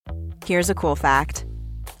Here's a cool fact.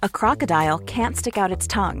 A crocodile can't stick out its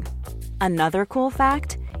tongue. Another cool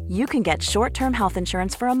fact, you can get short-term health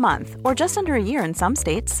insurance for a month or just under a year in some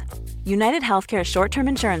states. United Healthcare short-term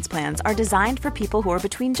insurance plans are designed for people who are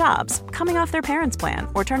between jobs, coming off their parents' plan,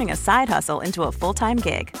 or turning a side hustle into a full-time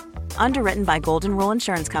gig. Underwritten by Golden Rule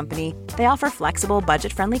Insurance Company, they offer flexible,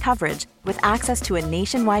 budget-friendly coverage with access to a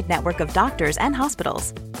nationwide network of doctors and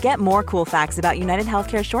hospitals. Get more cool facts about United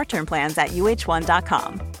Healthcare short-term plans at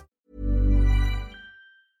uh1.com.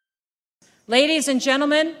 Ladies and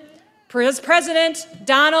gentlemen, President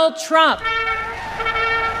Donald Trump.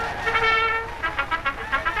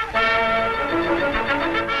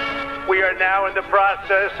 We are now in the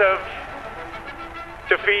process of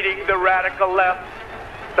defeating the radical left,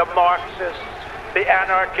 the Marxists, the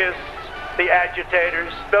anarchists, the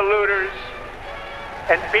agitators, the looters,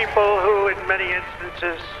 and people who, in many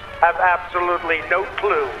instances, have absolutely no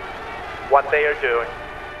clue what they are doing.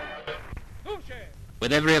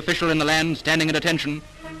 With every official in the land standing at attention,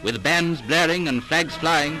 with bands blaring and flags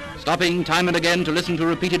flying, stopping time and again to listen to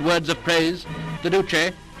repeated words of praise, the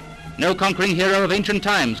Duce, no conquering hero of ancient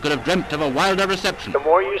times could have dreamt of a wilder reception. The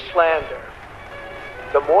more you slander,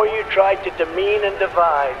 the more you try to demean and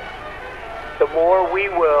divide, the more we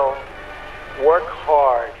will work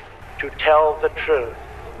hard to tell the truth,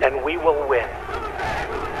 and we will win.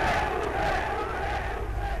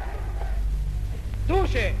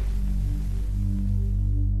 Duce!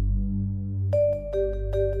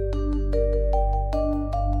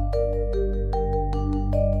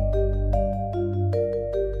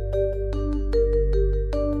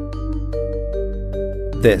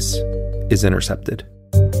 This is Intercepted.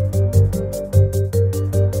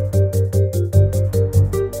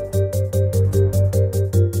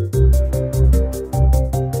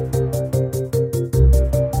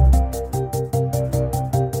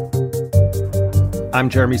 I'm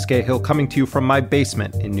Jeremy Scahill, coming to you from my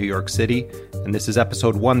basement in New York City, and this is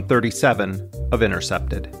episode 137 of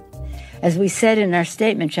Intercepted. As we said in our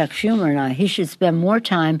statement, Chuck Schumer and I, he should spend more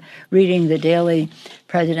time reading the daily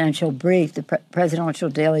presidential brief, the presidential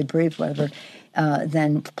daily brief, whatever,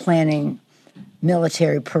 than planning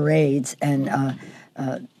military parades and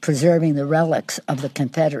preserving the relics of the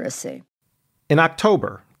Confederacy. In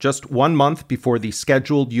October, just 1 month before the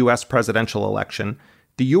scheduled U.S. presidential election,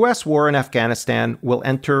 the U.S. war in Afghanistan will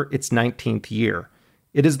enter its 19th year.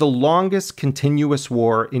 It is the longest continuous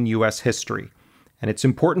war in U.S. history. And it's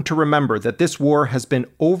important to remember that this war has been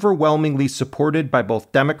overwhelmingly supported by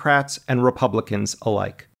both Democrats and Republicans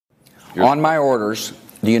alike. On my orders,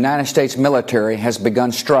 the United States military has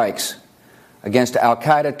begun strikes against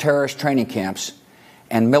al-Qaeda terrorist training camps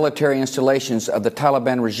and military installations of the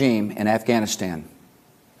Taliban regime in Afghanistan.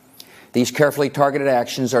 These carefully targeted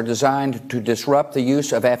actions are designed to disrupt the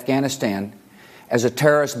use of Afghanistan as a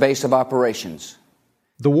terrorist base of operations.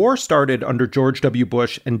 The war started under George W.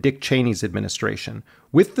 Bush and Dick Cheney's administration,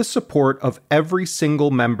 with the support of every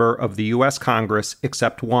single member of the U.S. Congress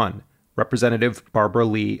except one, Representative Barbara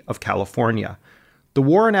Lee of California. The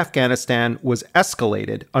war in Afghanistan was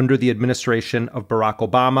escalated under the administration of Barack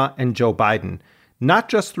Obama and Joe Biden, not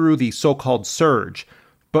just through the so-called surge,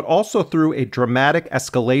 but also through a dramatic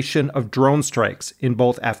escalation of drone strikes in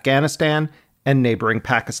both Afghanistan and neighboring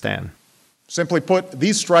Pakistan. Simply put,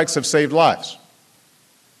 these strikes have saved lives.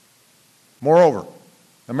 Moreover,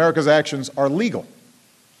 America's actions are legal.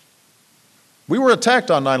 We were attacked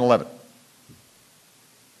on 9/11.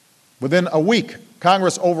 Within a week,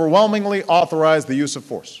 Congress overwhelmingly authorized the use of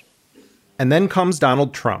force. And then comes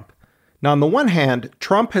Donald Trump. Now, on the one hand,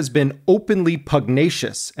 Trump has been openly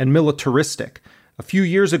pugnacious and militaristic. A few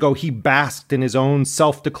years ago, he basked in his own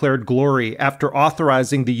self-declared glory after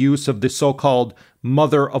authorizing the use of the so-called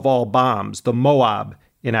mother of all bombs, the Moab,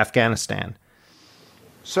 in Afghanistan.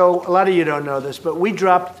 So a lot of you don't know this, but we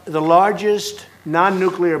dropped the largest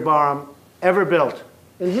non-nuclear bomb ever built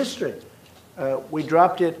in history. We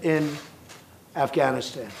dropped it in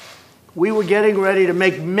Afghanistan. We were getting ready to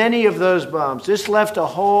make many of those bombs. This left a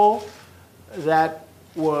hole that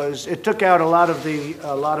it took out a lot of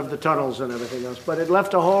the tunnels and everything else, but it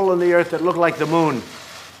left a hole in the earth that looked like the moon.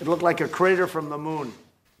 It looked like a crater from the moon.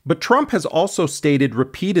 But Trump has also stated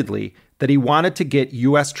repeatedly that he wanted to get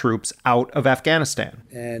U.S. troops out of Afghanistan.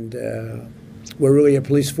 And we're really a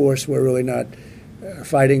police force. We're really not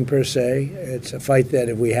fighting per se. It's a fight that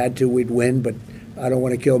if we had to, we'd win, but I don't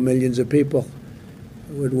want to kill millions of people.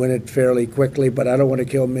 We'd win it fairly quickly, but I don't want to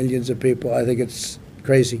kill millions of people. I think it's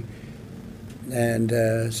crazy.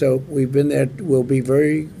 And so we've been there. We'll be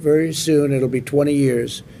very, very soon. It'll be 20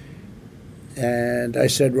 years. And I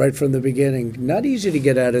said right from the beginning, not easy to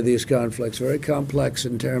get out of these conflicts, very complex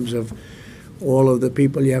in terms of all of the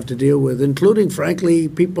people you have to deal with, including, frankly,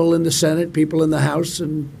 people in the Senate, people in the House,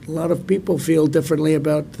 and a lot of people feel differently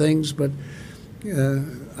about things. But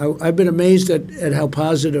I've been amazed at how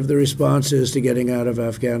positive the response is to getting out of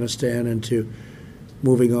Afghanistan and to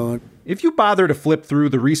moving on. If you bother to flip through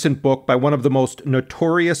the recent book by one of the most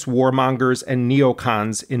notorious warmongers and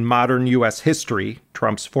neocons in modern U.S. history,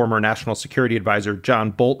 Trump's former national security advisor, John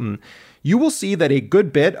Bolton, you will see that a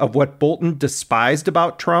good bit of what Bolton despised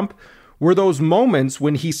about Trump were those moments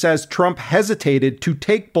when he says Trump hesitated to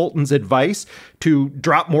take Bolton's advice to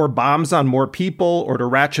drop more bombs on more people or to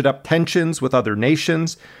ratchet up tensions with other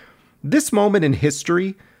nations. This moment in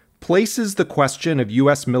history places the question of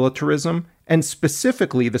U.S. militarism, and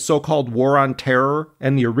specifically the so-called war on terror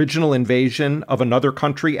and the original invasion of another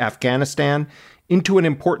country, Afghanistan, into an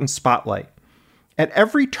important spotlight. At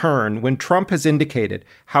every turn, when Trump has indicated,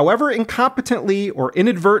 however incompetently or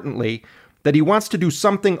inadvertently, that he wants to do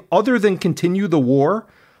something other than continue the war,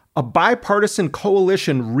 a bipartisan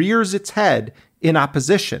coalition rears its head in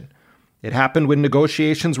opposition. It happened when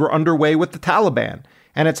negotiations were underway with the Taliban,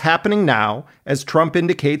 and it's happening now as Trump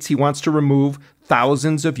indicates he wants to remove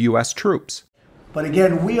thousands of U.S. troops. But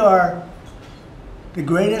again, we are the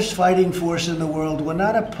greatest fighting force in the world. We're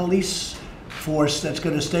not a police force that's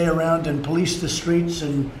going to stay around and police the streets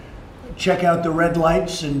and check out the red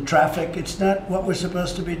lights and traffic. It's not what we're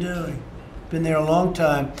supposed to be doing. Been there a long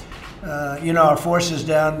time. Our force is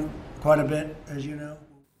down quite a bit, as you know.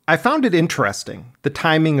 I found it interesting, the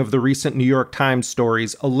timing of the recent New York Times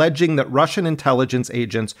stories alleging that Russian intelligence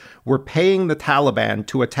agents were paying the Taliban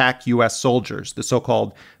to attack U.S. soldiers, the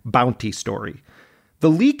so-called bounty story. The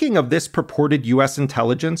leaking of this purported U.S.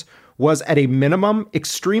 intelligence was, at a minimum,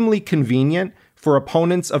 extremely convenient for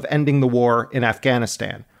opponents of ending the war in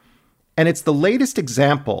Afghanistan. And it's the latest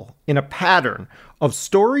example in a pattern of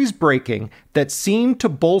stories breaking that seem to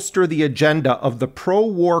bolster the agenda of the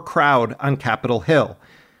pro-war crowd on Capitol Hill.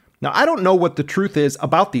 Now, I don't know what the truth is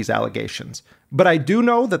about these allegations, but I do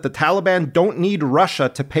know that the Taliban don't need Russia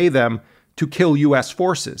to pay them to kill U.S.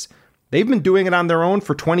 forces. They've been doing it on their own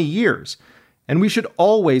for 20 years. And we should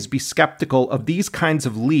always be skeptical of these kinds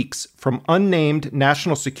of leaks from unnamed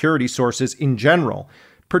national security sources in general,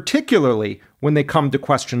 particularly when they come to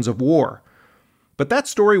questions of war. But that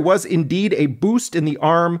story was indeed a boost in the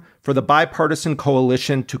arm for the bipartisan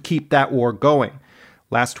coalition to keep that war going.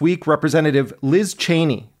 Last week, Representative Liz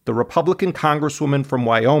Cheney, the Republican congresswoman from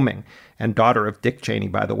Wyoming, and daughter of Dick Cheney,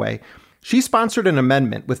 by the way, she sponsored an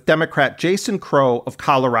amendment with Democrat Jason Crow of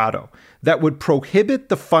Colorado that would prohibit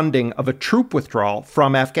the funding of a troop withdrawal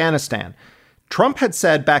from Afghanistan. Trump had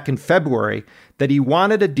said back in February that he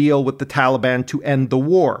wanted a deal with the Taliban to end the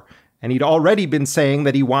war, and he'd already been saying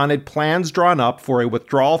that he wanted plans drawn up for a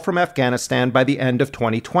withdrawal from Afghanistan by the end of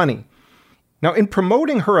 2020. Now, in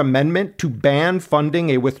promoting her amendment to ban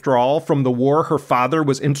funding a withdrawal from the war her father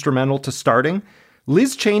was instrumental to starting,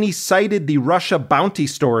 Liz Cheney cited the Russia bounty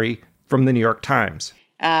story from the New York Times.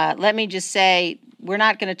 Let me just say, we're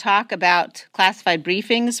not going to talk about classified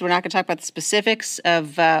briefings. We're not going to talk about the specifics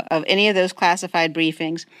of any of those classified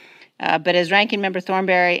briefings. But as Ranking Member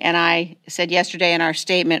Thornberry and I said yesterday in our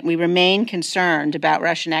statement, we remain concerned about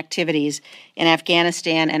Russian activities in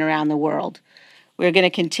Afghanistan and around the world. We're going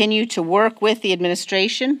to continue to work with the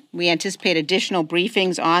administration. We anticipate additional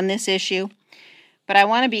briefings on this issue. But I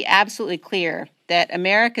want to be absolutely clear that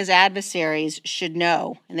America's adversaries should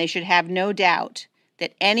know, and they should have no doubt,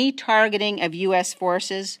 that any targeting of U.S.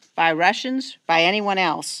 forces by Russians, by anyone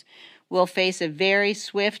else, will face a very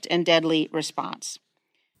swift and deadly response.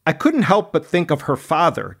 I couldn't help but think of her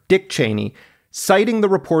father, Dick Cheney, citing the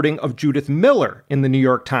reporting of Judith Miller in the New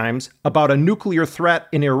York Times about a nuclear threat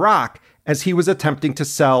in Iraq as he was attempting to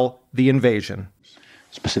sell the invasion.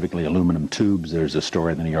 Specifically aluminum tubes. There's a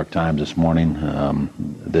story in the New York Times this morning.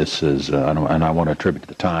 This is, and I want to attribute to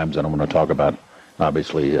the Times. I don't want to talk about,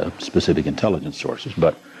 obviously, specific intelligence sources,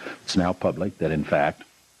 but it's now public that, in fact,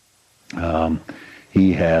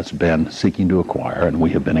 he has been seeking to acquire, and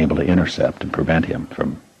we have been able to intercept and prevent him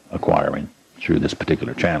from acquiring through this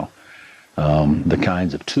particular channel, the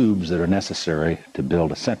kinds of tubes that are necessary to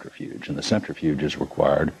build a centrifuge. And the centrifuge is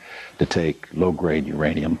required to take low-grade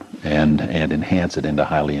uranium and enhance it into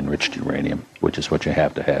highly enriched uranium, which is what you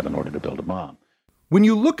have to have in order to build a bomb. When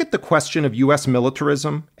you look at the question of U.S.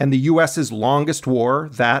 militarism and the U.S.'s longest war,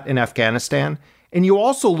 that in Afghanistan, and you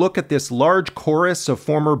also look at this large chorus of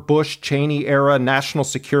former Bush-Cheney-era national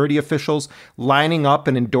security officials lining up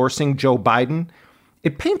and endorsing Joe Biden,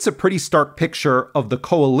 it paints a pretty stark picture of the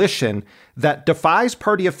coalition that defies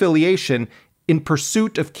party affiliation in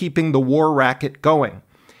pursuit of keeping the war racket going.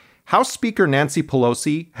 House Speaker Nancy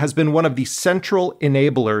Pelosi has been one of the central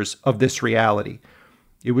enablers of this reality.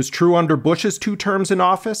 It was true under Bush's 2 terms in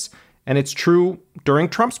office, and it's true during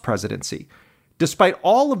Trump's presidency. Despite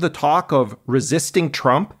all of the talk of resisting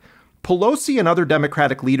Trump, Pelosi and other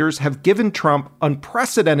Democratic leaders have given Trump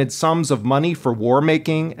unprecedented sums of money for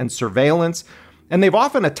war-making and surveillance, and they've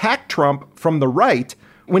often attacked Trump from the right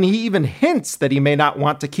when he even hints that he may not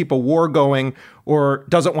want to keep a war going or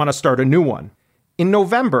doesn't want to start a new one. In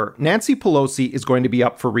November, Nancy Pelosi is going to be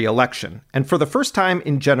up for re-election, and for the first time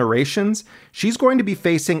in generations, she's going to be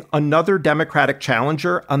facing another Democratic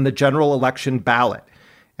challenger on the general election ballot.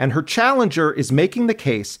 And her challenger is making the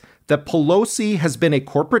case that Pelosi has been a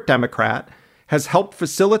corporate Democrat, has helped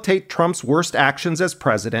facilitate Trump's worst actions as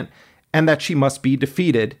president, and that she must be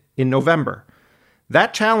defeated in November.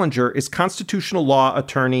 That challenger is constitutional law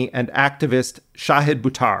attorney and activist Shahid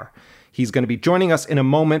Buttar. He's going to be joining us in a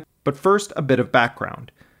moment, but first, a bit of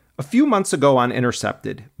background. A few months ago on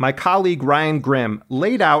Intercepted, my colleague Ryan Grim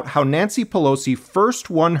laid out how Nancy Pelosi first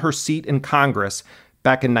won her seat in Congress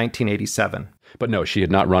back in 1987. But no, she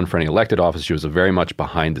had not run for any elected office. She was a very much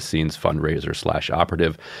behind-the-scenes fundraiser /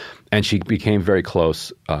 operative. And she became very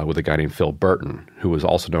close with a guy named Phil Burton, who was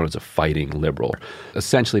also known as a fighting liberal.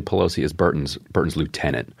 Essentially, Pelosi is Burton's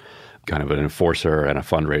lieutenant, kind of an enforcer and a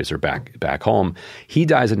fundraiser back home. He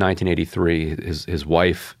dies in 1983. His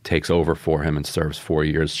wife takes over for him and serves 4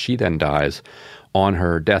 years. She then dies. On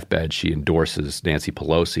her deathbed, she endorses Nancy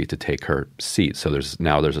Pelosi to take her seat. So there's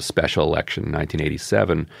a special election in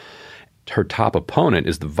 1987. Her top opponent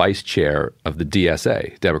is the vice chair of the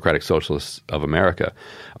DSA, Democratic Socialists of America,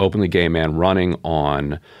 openly gay man running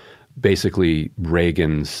on basically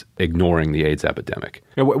Reagan's ignoring the AIDS epidemic.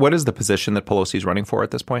 What is the position that Pelosi's running for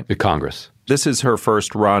at this point? The Congress. This is her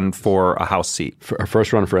first run for a House seat. Her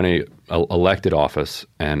first run for any elected office,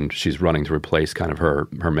 and she's running to replace kind of her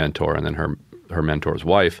mentor and then her mentor's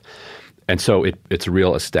wife. And so it's a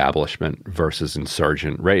real establishment versus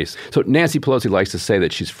insurgent race. So Nancy Pelosi likes to say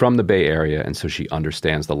that she's from the Bay Area, and so she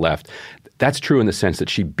understands the left. That's true in the sense that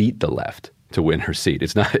she beat the left to win her seat.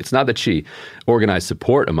 It's not that she organized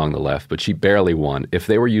support among the left, but she barely won. If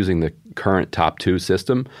they were using the current top 2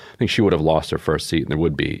 system, I think she would have lost her first seat, and there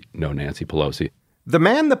would be no Nancy Pelosi. The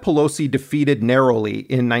man that Pelosi defeated narrowly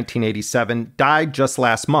in 1987 died just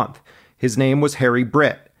last month. His name was Harry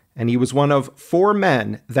Britt. And he was one of 4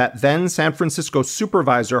 men that then San Francisco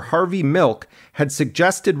supervisor Harvey Milk had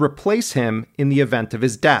suggested replace him in the event of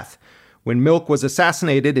his death. When Milk was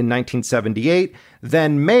assassinated in 1978,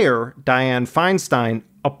 then Mayor Dianne Feinstein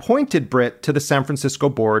appointed Britt to the San Francisco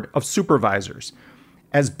Board of Supervisors.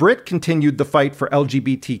 As Britt continued the fight for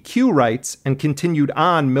LGBTQ rights and continued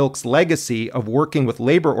on Milk's legacy of working with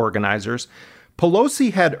labor organizers,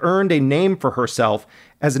 Pelosi had earned a name for herself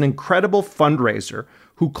as an incredible fundraiser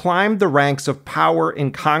who climbed the ranks of power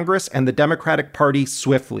in Congress and the Democratic Party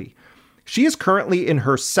swiftly. She is currently in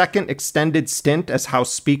her second extended stint as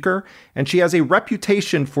House Speaker, and she has a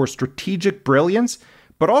reputation for strategic brilliance,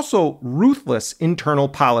 but also ruthless internal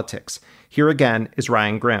politics. Here again is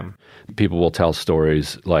Ryan Grim. People will tell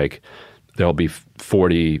stories like there'll be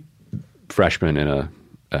 40 freshmen in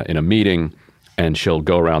a meeting, and she'll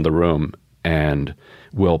go around the room and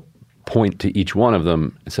will point to each one of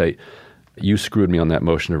them and say, "You screwed me on that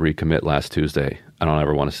motion to recommit last Tuesday. I don't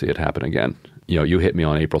ever want to see it happen again. You hit me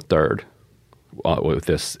on April 3rd with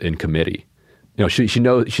this in committee." She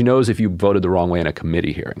knows if you voted the wrong way in a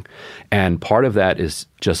committee hearing. And part of that is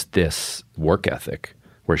just this work ethic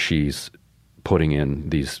where she's putting in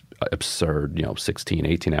these absurd, 16,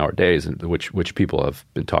 18-hour days, which people have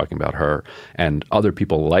been talking about her and other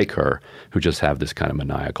people like her who just have this kind of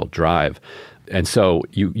maniacal drive. And so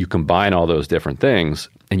you combine all those different things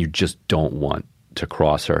and you just don't want to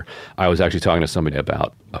cross her. I was actually talking to somebody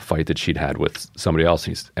about a fight that she'd had with somebody else,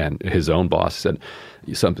 and his own boss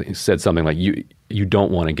said something like, you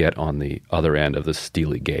don't want to get on the other end of the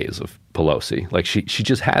steely gaze of Pelosi. Like she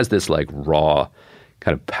just has this like raw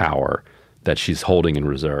kind of power that she's holding in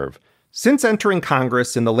reserve. Since entering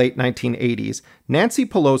Congress in the late 1980s, Nancy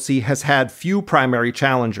Pelosi has had few primary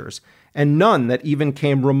challengers, and none that even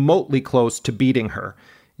came remotely close to beating her.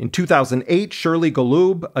 In 2008, Shirley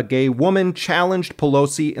Galoob, a gay woman, challenged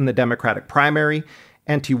Pelosi in the Democratic primary.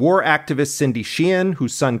 Anti-war activist Cindy Sheehan,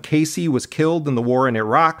 whose son Casey was killed in the war in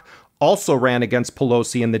Iraq, also ran against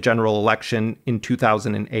Pelosi in the general election in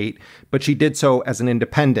 2008, but she did so as an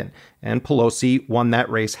independent, and Pelosi won that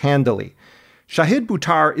race handily. Shahid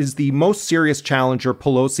Buttar is the most serious challenger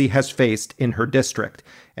Pelosi has faced in her district,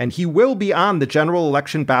 and he will be on the general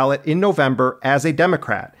election ballot in November as a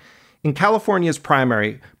Democrat. In California's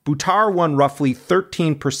primary, Buttar won roughly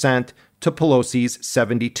 13% to Pelosi's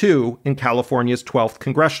 72 in California's 12th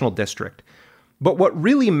congressional district. But what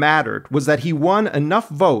really mattered was that he won enough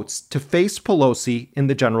votes to face Pelosi in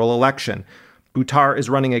the general election. Buttar is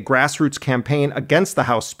running a grassroots campaign against the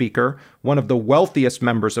House Speaker, one of the wealthiest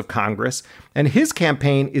members of Congress, and his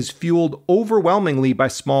campaign is fueled overwhelmingly by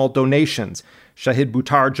small donations. Shahid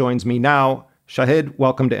Buttar joins me now. Shahid,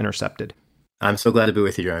 welcome to Intercepted. I'm so glad to be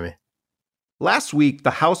with you, Jeremy. Last week,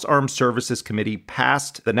 the House Armed Services Committee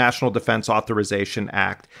passed the National Defense Authorization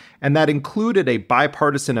Act, and that included a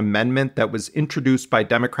bipartisan amendment that was introduced by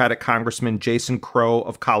Democratic Congressman Jason Crow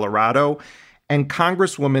of Colorado and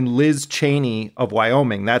Congresswoman Liz Cheney of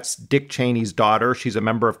Wyoming. That's Dick Cheney's daughter. She's a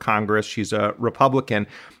member of Congress. She's a Republican.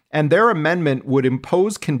 And their amendment would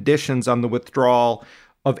impose conditions on the withdrawal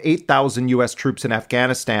of 8,000 U.S. troops in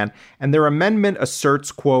Afghanistan. And their amendment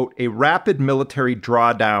asserts, quote, a rapid military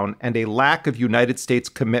drawdown and a lack of United States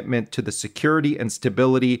commitment to the security and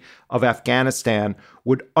stability of Afghanistan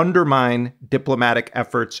would undermine diplomatic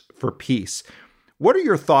efforts for peace. What are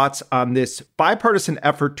your thoughts on this bipartisan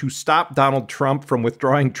effort to stop Donald Trump from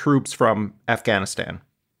withdrawing troops from Afghanistan?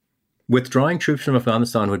 Withdrawing troops from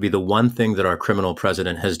Afghanistan would be the one thing that our criminal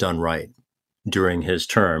president has done right during his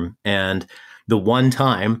term. And the one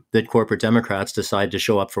time that corporate Democrats decide to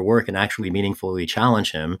show up for work and actually meaningfully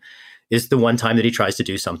challenge him is the one time that he tries to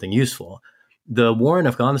do something useful. The war in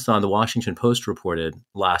Afghanistan, the Washington Post reported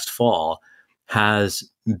last fall, has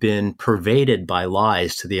been pervaded by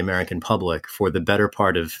lies to the American public for the better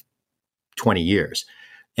part of 20 years.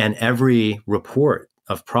 And every report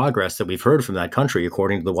of progress that we've heard from that country,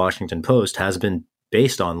 according to the Washington Post, has been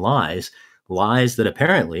based on lies that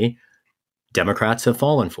apparently Democrats have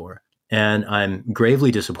fallen for. And I'm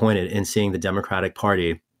gravely disappointed in seeing the Democratic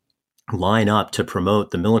Party line up to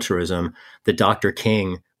promote the militarism that Dr.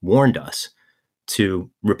 King warned us to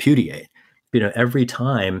repudiate. Every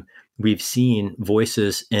time we've seen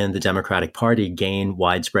voices in the Democratic Party gain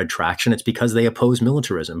widespread traction, it's because they oppose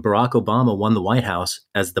militarism. Barack Obama won the White House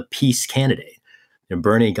as the peace candidate. And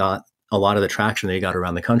Bernie got a lot of the traction that he got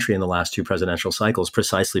around the country in the last two presidential cycles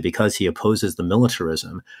precisely because he opposes the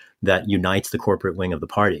militarism that unites the corporate wing of the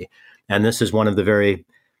party. And this is one of the very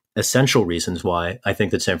essential reasons why I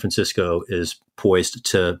think that San Francisco is poised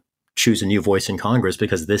to choose a new voice in Congress,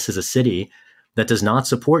 because this is a city that does not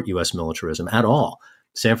support U.S. militarism at all.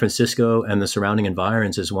 San Francisco and the surrounding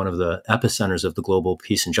environs is one of the epicenters of the global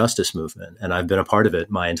peace and justice movement. And I've been a part of it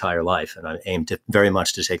my entire life. And I aim very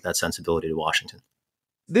much to take that sensibility to Washington.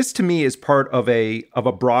 This, to me, is part of a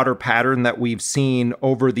broader pattern that we've seen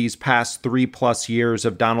over these past 3+ years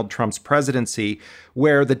of Donald Trump's presidency,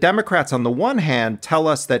 where the Democrats, on the one hand, tell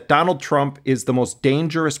us that Donald Trump is the most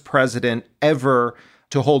dangerous president ever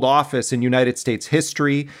to hold office in United States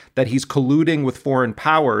history, that he's colluding with foreign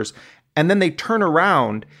powers. And then they turn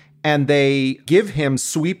around and they give him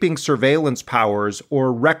sweeping surveillance powers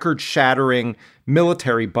or record-shattering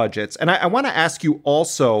military budgets. And I want to ask you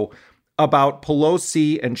also about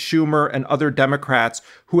Pelosi and Schumer and other Democrats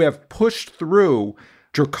who have pushed through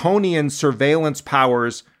draconian surveillance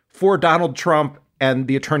powers for Donald Trump and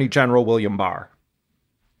the Attorney General William Barr.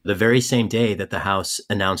 The very same day that the House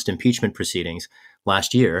announced impeachment proceedings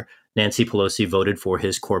last year, Nancy Pelosi voted for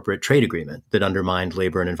his corporate trade agreement that undermined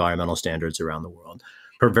labor and environmental standards around the world.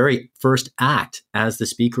 Her very first act as the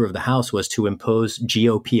Speaker of the House was to impose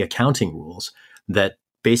GOP accounting rules that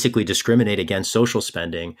basically discriminate against social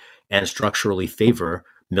spending and structurally favor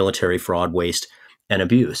military fraud, waste, and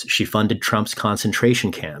abuse. She funded Trump's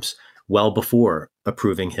concentration camps well before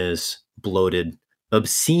approving his bloated,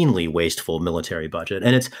 obscenely wasteful military budget.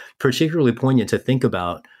 And it's particularly poignant to think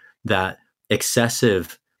about that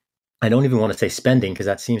excessive, I don't even want to say spending because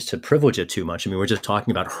that seems to privilege it too much. I mean, we're just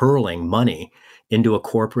talking about hurling money into a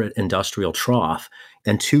corporate industrial trough.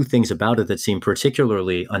 And two things about it that seem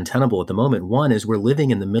particularly untenable at the moment. One is we're living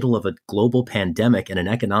in the middle of a global pandemic and an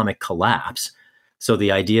economic collapse. So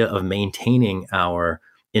the idea of maintaining our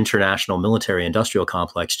international military industrial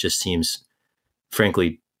complex just seems,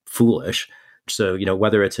 frankly, foolish. So,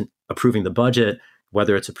 whether it's approving the budget,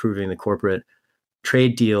 whether it's approving the corporate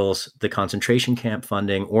trade deals, the concentration camp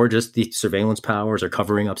funding, or just the surveillance powers or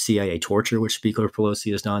covering up CIA torture, which Speaker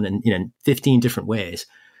Pelosi has done in 15 different ways.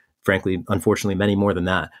 Frankly, unfortunately, many more than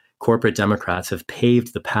that. Corporate Democrats have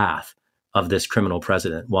paved the path of this criminal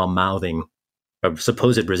president while mouthing a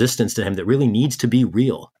supposed resistance to him that really needs to be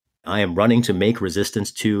real. I am running to make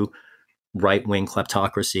resistance to right-wing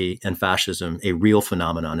kleptocracy and fascism a real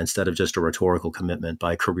phenomenon instead of just a rhetorical commitment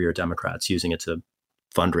by career Democrats using it to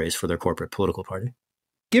fundraise for their corporate political party.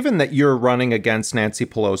 Given that you're running against Nancy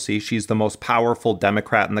Pelosi, she's the most powerful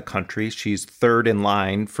Democrat in the country. She's third in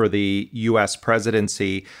line for the U.S.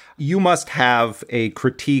 presidency. You must have a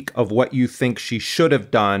critique of what you think she should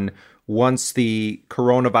have done once the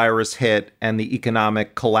coronavirus hit and the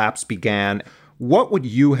economic collapse began. What would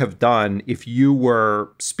you have done if you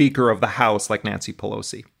were Speaker of the House like Nancy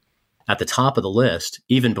Pelosi? At the top of the list,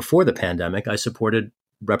 even before the pandemic, I supported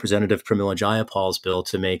Representative Pramila Jayapal's bill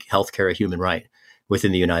to make healthcare a human right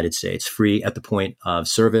within the United States, free at the point of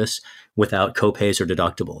service, without copays or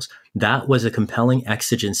deductibles. That was a compelling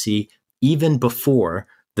exigency even before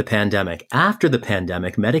the pandemic. After the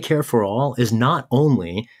pandemic, Medicare for All is not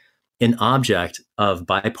only an object of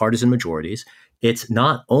bipartisan majorities, it's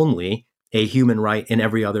not only a human right in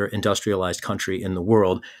every other industrialized country in the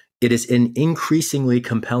world, it is an increasingly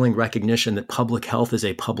compelling recognition that public health is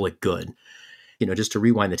a public good. Just to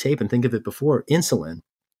rewind the tape and think of it before, insulin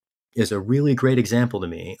is a really great example to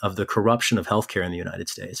me of the corruption of healthcare in the United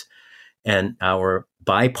States and our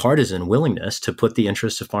bipartisan willingness to put the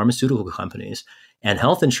interests of pharmaceutical companies and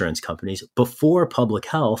health insurance companies before public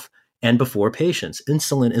health and before patients.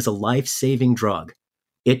 Insulin is a life-saving drug.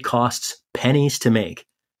 It costs pennies to make,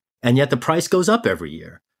 and yet the price goes up every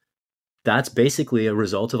year. That's basically a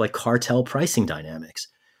result of cartel pricing dynamics.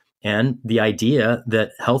 And the idea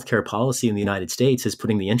that healthcare policy in the United States is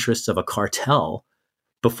putting the interests of a cartel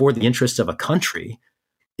before the interests of a country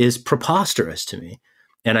is preposterous to me.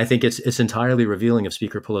 And I think it's entirely revealing of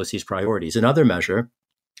Speaker Pelosi's priorities. Another measure,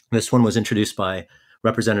 this one was introduced by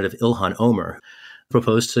Representative Ilhan Omar,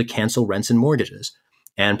 proposed to cancel rents and mortgages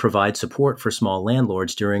and provide support for small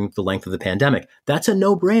landlords during the length of the pandemic. That's a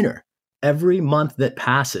no-brainer. Every month that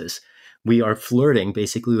passes, we are flirting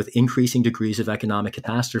basically with increasing degrees of economic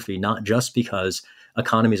catastrophe, not just because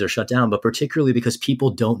economies are shut down, but particularly because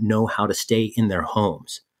people don't know how to stay in their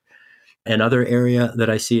homes. Another area that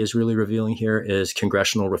I see is really revealing here is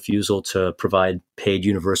congressional refusal to provide paid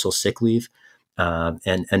universal sick leave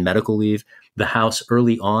and medical leave. The House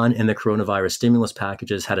early on in the coronavirus stimulus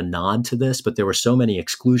packages had a nod to this, but there were so many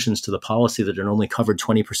exclusions to the policy that it only covered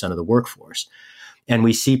 20% of the workforce. And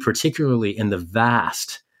we see particularly in the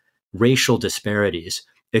vast racial disparities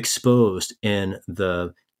exposed in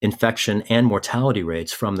the infection and mortality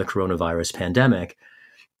rates from the coronavirus pandemic.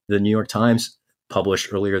 The New York Times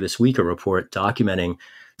published earlier this week a report documenting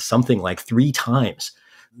something like 3 times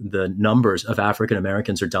the numbers of African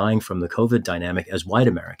Americans are dying from the COVID dynamic as white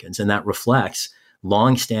Americans. And that reflects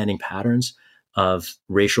longstanding patterns of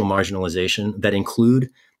racial marginalization that include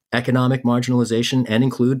economic marginalization and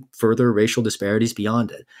include further racial disparities beyond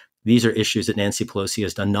it. These are issues that Nancy Pelosi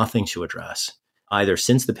has done nothing to address, either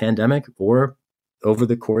since the pandemic or over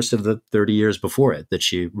the course of the 30 years before it that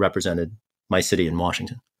she represented my city in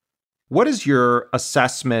Washington. What is your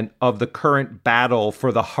assessment of the current battle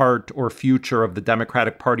for the heart or future of the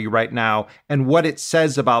Democratic Party right now, and what it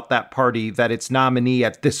says about that party that its nominee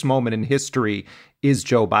at this moment in history is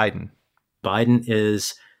Joe Biden? Biden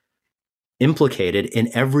is implicated in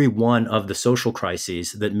every one of the social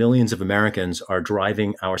crises that millions of Americans are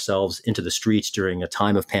driving ourselves into the streets during a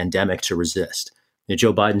time of pandemic to resist.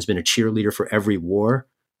 Joe Biden's been a cheerleader for every war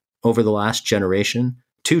over the last generation,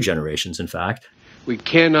 2 generations, in fact. We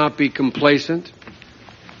cannot be complacent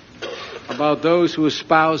about those who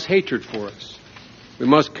espouse hatred for us. We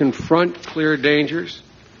must confront clear dangers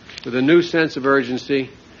with a new sense of urgency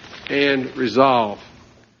and resolve.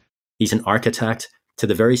 He's an architect, to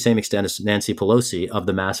the very same extent as Nancy Pelosi, of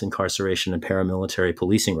the mass incarceration and paramilitary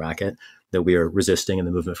policing racket that we are resisting in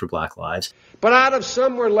the movement for Black Lives. But out of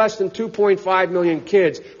somewhere less than 2.5 million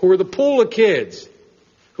kids who are the pool of kids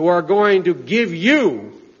who are going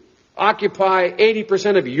to occupy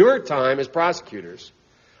 80% of your time as prosecutors,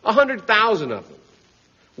 100,000 of them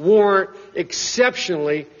warrant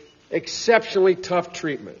exceptionally tough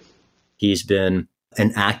treatment. He's been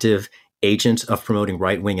an active agent of promoting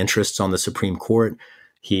right-wing interests on the Supreme Court.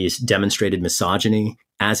 He's demonstrated misogyny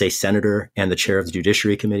as a senator and the chair of the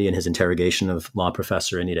Judiciary Committee in his interrogation of law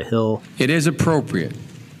professor Anita Hill. It is appropriate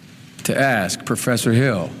to ask Professor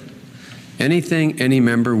Hill anything any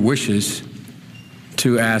member wishes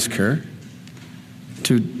to ask her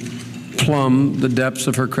to plumb the depths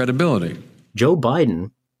of her credibility. Joe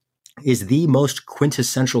Biden is the most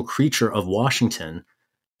quintessential creature of Washington.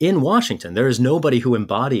 In Washington, there is nobody who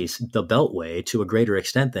embodies the Beltway to a greater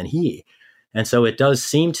extent than he. And so it does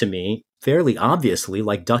seem to me fairly obviously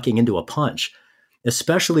like ducking into a punch,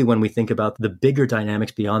 especially when we think about the bigger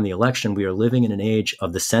dynamics beyond the election. We are living in an age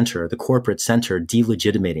of the center, the corporate center,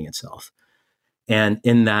 delegitimating itself. And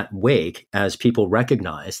in that wake, as people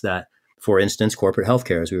recognize that, for instance, corporate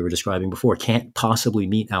healthcare, as we were describing before, can't possibly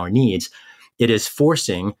meet our needs, It is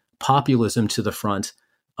forcing populism to the front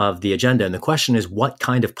of the agenda. And the question is, what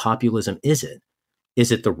kind of populism is it?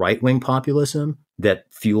 Is it the right-wing populism that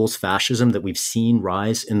fuels fascism that we've seen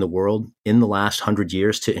rise in the world in the last 100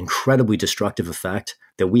 years to incredibly destructive effect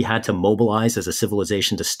that we had to mobilize as a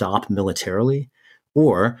civilization to stop militarily?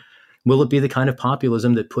 Or will it be the kind of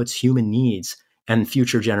populism that puts human needs and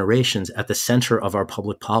future generations at the center of our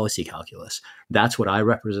public policy calculus? That's what I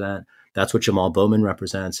represent. That's what Jamal Bowman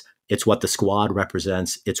represents. It's what the Squad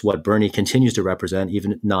represents. It's what Bernie continues to represent,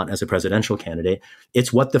 even not as a presidential candidate.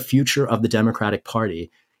 It's what the future of the Democratic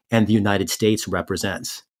Party and the United States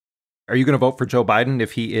represents. Are you going to vote for Joe Biden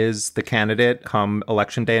if he is the candidate come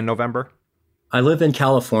Election Day in November? I live in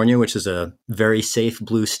California, which is a very safe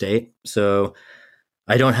blue state. So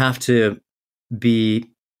I don't have to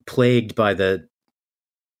be plagued by the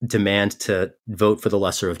demand to vote for the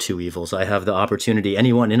lesser of two evils. I have the opportunity,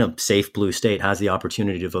 anyone in a safe blue state has the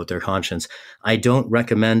opportunity to vote their conscience. I don't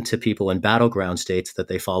recommend to people in battleground states that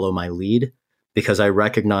they follow my lead, because I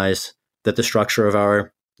recognize that the structure of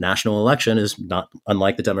our national election is not,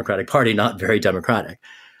 unlike the Democratic Party, not very democratic.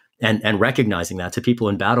 And recognizing that, to people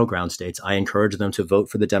in battleground states, I encourage them to vote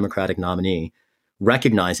for the Democratic nominee,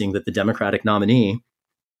 recognizing that the Democratic nominee,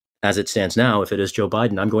 as it stands now, if it is Joe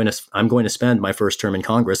Biden, I'm going to spend my first term in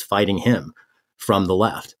Congress fighting him from the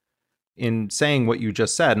left. In saying what you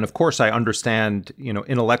just said, and of course I understand,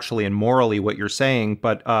 intellectually and morally what you're saying,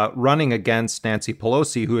 but running against Nancy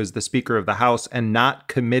Pelosi, who is the Speaker of the House, and not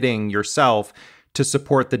committing yourself to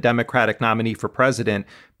support the Democratic nominee for president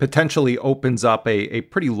potentially opens up a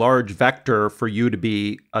pretty large vector for you to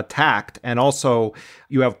be attacked. And also,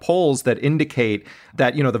 you have polls that indicate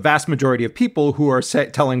that, the vast majority of people who are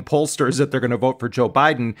telling pollsters that they're going to vote for Joe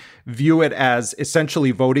Biden view it as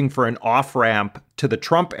essentially voting for an off-ramp to the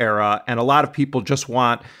Trump era. And a lot of people just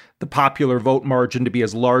want the popular vote margin to be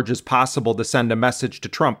as large as possible to send a message to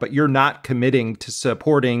Trump. But you're not committing to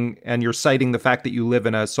supporting, and you're citing the fact that you live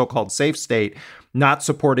in a so-called safe state, not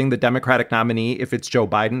supporting the Democratic nominee if it's Joe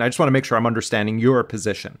Biden. I just want to make sure I'm understanding your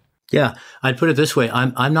position. Yeah, I'd put it this way.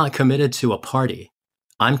 I'm not committed to a party.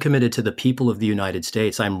 I'm committed to the people of the United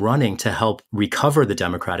States. I'm running to help recover the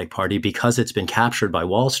Democratic Party because it's been captured by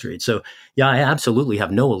Wall Street. So, yeah, I absolutely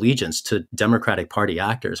have no allegiance to Democratic Party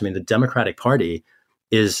actors. I mean, the Democratic Party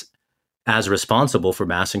is as responsible for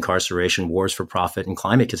mass incarceration, wars for profit, and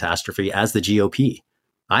climate catastrophe as the GOP.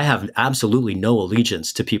 I have absolutely no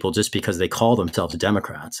allegiance to people just because they call themselves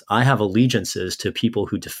Democrats. I have allegiances to people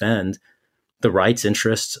who defend the rights,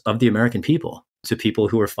 interests of the American people, to people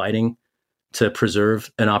who are fighting to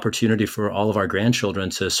preserve an opportunity for all of our grandchildren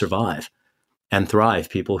to survive and thrive,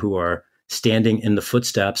 people who are standing in the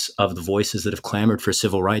footsteps of the voices that have clamored for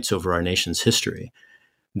civil rights over our nation's history.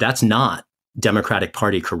 That's not Democratic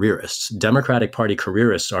Party careerists. Democratic Party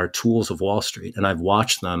careerists are tools of Wall Street, and I've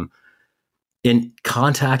watched them in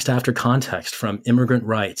context after context, from immigrant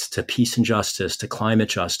rights to peace and justice, to climate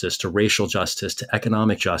justice, to racial justice, to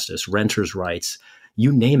economic justice, renters' rights,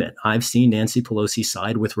 you name it. I've seen Nancy Pelosi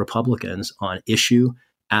side with Republicans on issue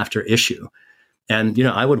after issue. And,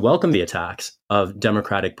 I would welcome the attacks of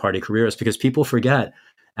Democratic Party careerists, because people forget,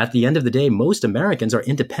 at the end of the day, most Americans are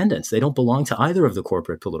independents. They don't belong to either of the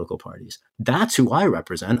corporate political parties. That's who I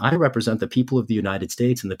represent. I represent the people of the United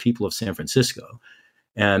States and the people of San Francisco.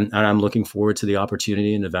 And I'm looking forward to the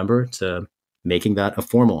opportunity in November to making that a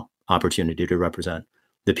formal opportunity to represent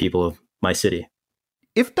the people of my city.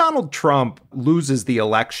 If Donald Trump loses the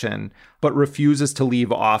election but refuses to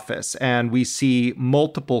leave office, and we see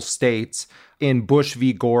multiple states in Bush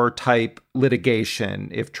v. Gore type litigation,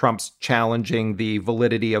 if Trump's challenging the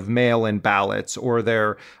validity of mail-in ballots, or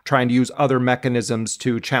they're trying to use other mechanisms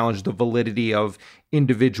to challenge the validity of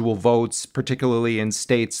individual votes, particularly in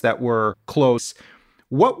states that were close,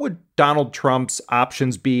 what would Donald Trump's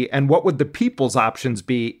options be, and what would the people's options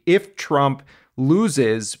be if Trump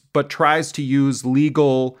loses but tries to use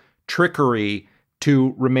legal trickery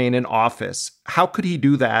to remain in office? How could he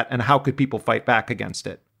do that, and how could people fight back against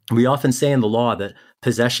it? We often say in the law that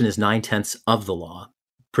possession is 9/10 of the law,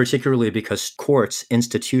 particularly because courts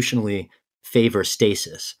institutionally favor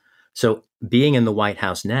stasis. So being in the White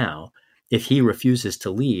House now, if he refuses to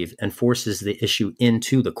leave and forces the issue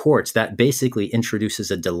into the courts, that basically introduces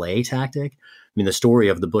a delay tactic. I mean, the story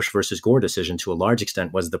of the Bush versus Gore decision to a large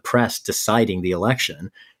extent was the press deciding the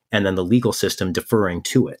election and then the legal system deferring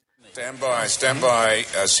to it. Stand by.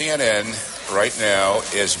 CNN right now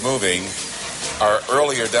is moving our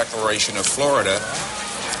earlier declaration of Florida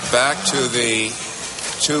back to the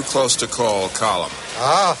too close to call column.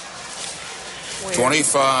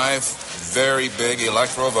 25 very big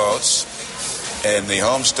electoral votes in the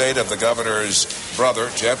home state of the governor's brother,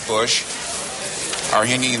 Jeb Bush, are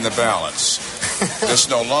hanging in the balance. This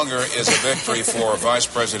no longer is a victory for Vice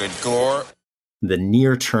President Gore. The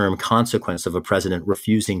near-term consequence of a president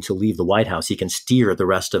refusing to leave the White House, he can steer the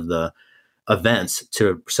rest of the events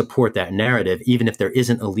to support that narrative, even if there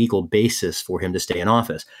isn't a legal basis for him to stay in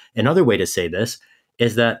office. Another way to say this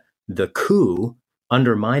is that the coup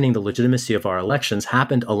undermining the legitimacy of our elections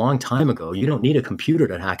happened a long time ago. You don't need a computer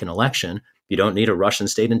to hack an election. You don't need a Russian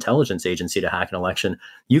state intelligence agency to hack an election.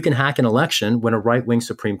 You can hack an election when a right-wing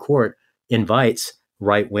Supreme Court invites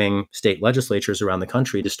right-wing state legislatures around the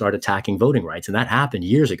country to start attacking voting rights. And that happened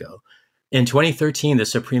years ago. In 2013, the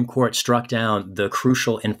Supreme Court struck down the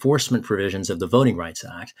crucial enforcement provisions of the Voting Rights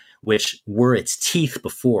Act, which were its teeth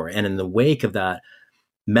before. And in the wake of that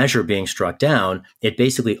measure being struck down, it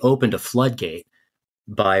basically opened a floodgate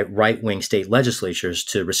by right-wing state legislatures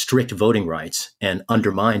to restrict voting rights and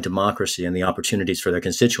undermine democracy and the opportunities for their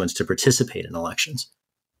constituents to participate in elections.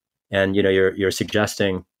 And, you're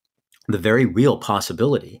suggesting the very real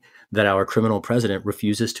possibility that our criminal president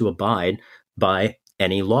refuses to abide by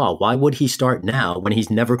any law. Why would he start now when he's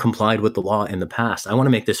never complied with the law in the past? I want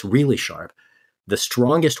to make this really sharp. The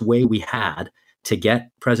strongest way we had to get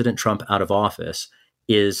President Trump out of office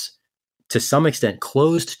is to some extent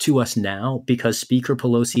closed to us now because Speaker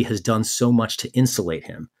Pelosi has done so much to insulate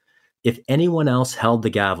him. If anyone else held the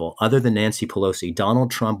gavel other than Nancy Pelosi, Donald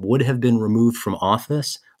Trump would have been removed from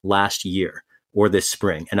office last year or this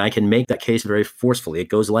spring. And I can make that case very forcefully. It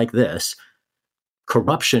goes like this.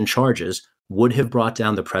 Corruption charges would have brought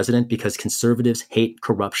down the president because conservatives hate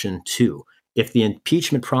corruption too. If the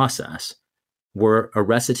impeachment process were a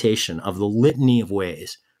recitation of the litany of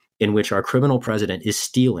ways in which our criminal president is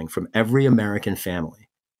stealing from every American family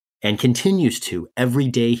and continues to every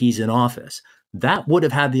day he's in office, that would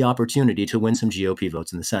have had the opportunity to win some GOP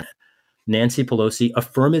votes in the Senate. Nancy Pelosi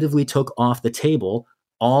affirmatively took off the table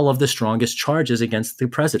all of the strongest charges against the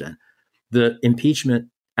president. The impeachment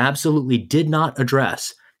absolutely did not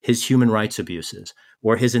address his human rights abuses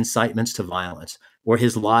or his incitements to violence or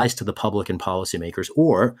his lies to the public and policymakers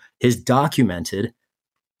or his documented,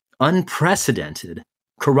 unprecedented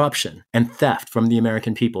corruption and theft from the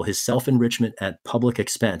American people, his self-enrichment at public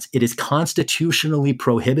expense. It is constitutionally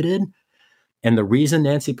prohibited. And the reason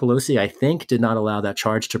Nancy Pelosi, I think, did not allow that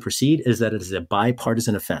charge to proceed is that it is a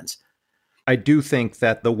bipartisan offense. I do think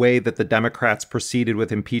that the way that the Democrats proceeded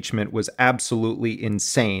with impeachment was absolutely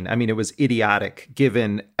insane. I mean, it was idiotic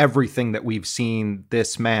given everything that we've seen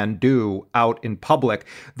this man do out in public.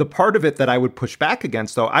 The part of it that I would push back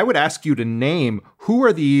against, though, I would ask you to name who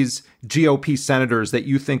are these GOP senators that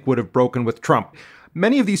you think would have broken with Trump.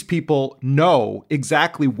 Many of these people know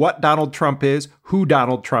exactly what Donald Trump is, who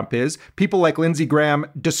Donald Trump is. People like Lindsey Graham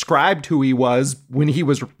described who he was when he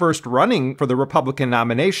was first running for the Republican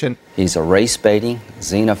nomination. He's a race-baiting,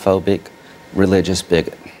 xenophobic, religious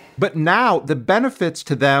bigot. But now the benefits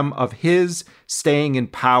to them of his staying in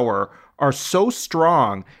power are so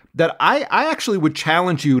strong that I actually would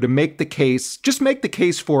challenge you to make the case, just make the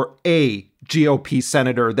case for a GOP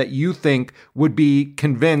senator that you think would be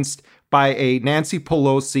convinced by a Nancy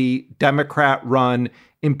Pelosi Democrat-run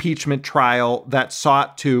impeachment trial that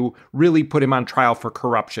sought to really put him on trial for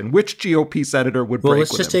corruption. Which GOP senator would break with him? Well,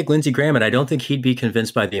 let's just take Lindsey Graham, and I don't think he'd be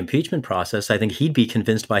convinced by the impeachment process. I think he'd be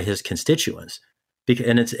convinced by his constituents.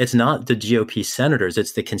 And it's not the GOP senators,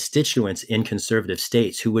 it's the constituents in conservative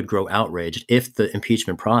states who would grow outraged if the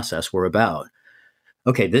impeachment process were about,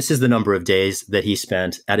 okay, this is the number of days that he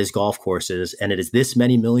spent at his golf courses, and it is this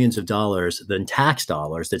many millions of dollars, the tax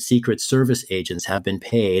dollars, that Secret Service agents have been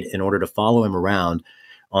paid in order to follow him around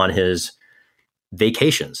on his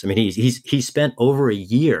vacations. I mean, he spent over a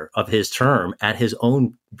year of his term at his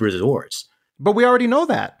own resorts. But we already know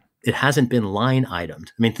that. It hasn't been line itemed.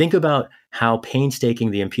 I mean, think about how painstaking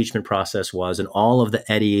the impeachment process was and all of the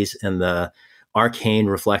eddies and the arcane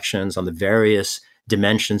reflections on the various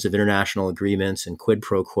dimensions of international agreements and quid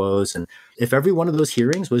pro quos. And if every one of those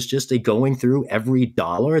hearings was just a going through every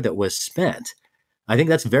dollar that was spent, I think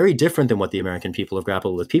that's very different than what the American people have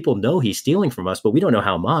grappled with. People know he's stealing from us, but we don't know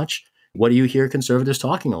how much. What do you hear conservatives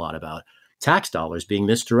talking a lot about? Tax dollars being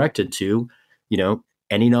misdirected to,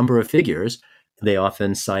 any number of figures. They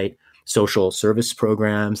often cite social service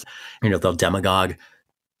programs. They'll demagogue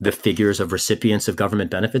the figures of recipients of government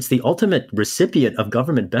benefits. The ultimate recipient of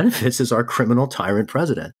government benefits is our criminal tyrant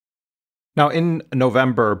president. Now, in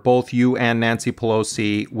November, both you and Nancy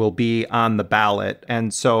Pelosi will be on the ballot.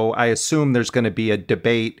 And so I assume there's going to be a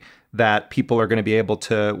debate that people are going to be able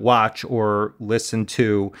to watch or listen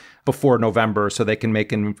to before November so they can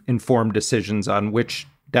make informed decisions on which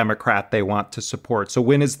Democrat they want to support. So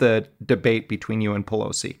when is the debate between you and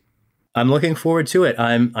Pelosi? I'm looking forward to it.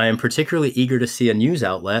 I am particularly eager to see a news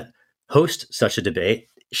outlet host such a debate.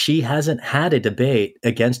 She hasn't had a debate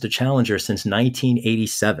against a challenger since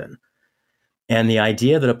 1987. And the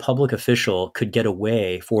idea that a public official could get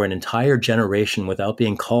away for an entire generation without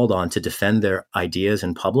being called on to defend their ideas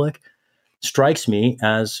in public strikes me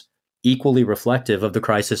as equally reflective of the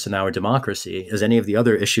crisis in our democracy as any of the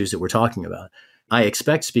other issues that we're talking about. I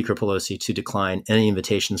expect Speaker Pelosi to decline any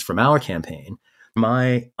invitations from our campaign.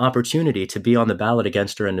 My opportunity to be on the ballot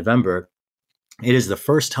against her in November, it is the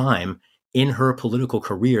first time in her political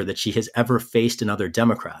career that she has ever faced another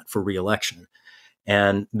Democrat for re-election.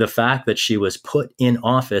 And the fact that she was put in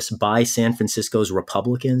office by San Francisco's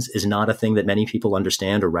Republicans is not a thing that many people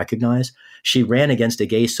understand or recognize. She ran against a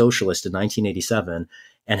gay socialist in 1987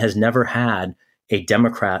 and has never had a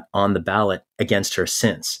Democrat on the ballot against her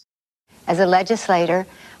since. As a legislator,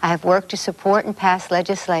 I have worked to support and pass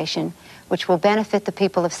legislation which will benefit the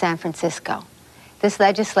people of San Francisco. This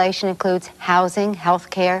legislation includes housing, health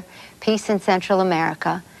care, peace in Central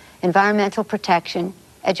America, environmental protection,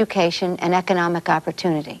 education, and economic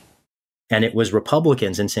opportunity. And it was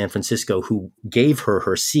Republicans in San Francisco who gave her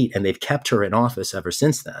her seat, and they've kept her in office ever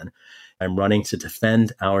since then. I'm running to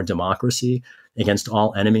defend our democracy against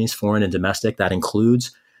all enemies, foreign and domestic. That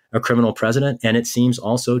includes a criminal president, and it seems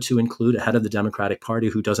also to include a head of the Democratic Party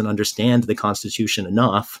who doesn't understand the Constitution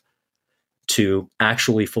enough to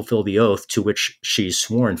actually fulfill the oath to which she's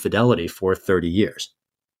sworn fidelity for 30 years.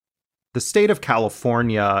 The state of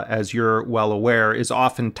California, as you're well aware, is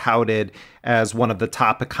often touted as one of the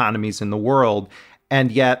top economies in the world.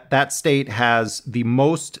 And yet that state has the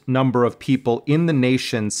most number of people in the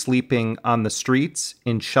nation sleeping on the streets,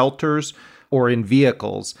 in shelters, or in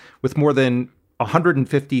vehicles, with more than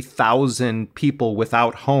 150,000 people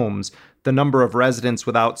without homes. The number of residents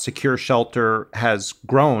without secure shelter has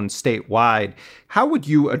grown statewide. How would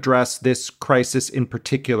you address this crisis in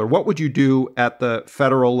particular? What would you do at the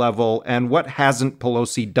federal level, and what hasn't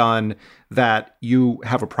Pelosi done that you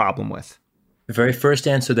have a problem with? The very first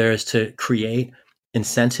answer there is to create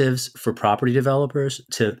incentives for property developers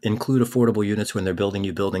to include affordable units when they're building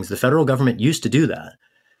new buildings. The federal government used to do that.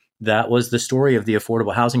 That was the story of the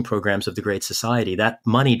affordable housing programs of the Great Society. That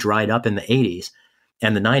money dried up in the 80s.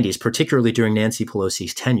 And the 90s, particularly during Nancy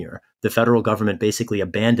Pelosi's tenure. The federal government basically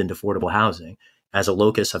abandoned affordable housing as a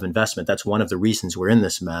locus of investment. That's one of the reasons we're in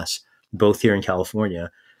this mess, both here in California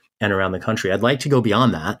and around the country. I'd like to go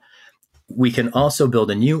beyond that. We can also build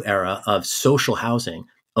a new era of social housing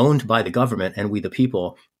owned by the government and we the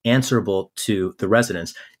people, answerable to the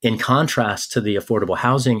residents. In contrast to the affordable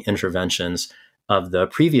housing interventions of the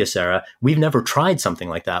previous era, we've never tried something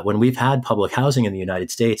like that. When we've had public housing in the United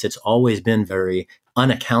States, it's always been very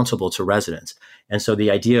unaccountable to residents. And so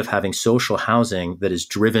the idea of having social housing that is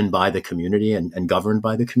driven by the community and governed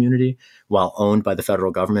by the community while owned by the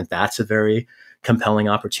federal government, that's a very compelling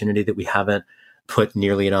opportunity that we haven't put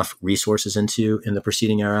nearly enough resources into in the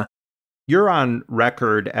preceding era. You're on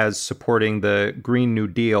record as supporting the Green New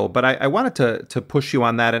Deal, but I wanted to push you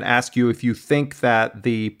on that and ask you if you think that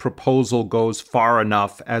the proposal goes far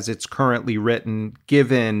enough as it's currently written,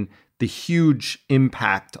 given the huge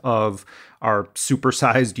impact of our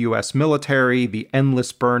supersized U.S. military, the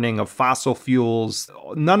endless burning of fossil fuels.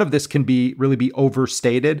 None of this can really be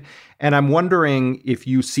overstated. And I'm wondering if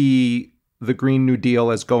you see the Green New Deal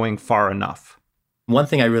as going far enough. One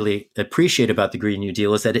thing I really appreciate about the Green New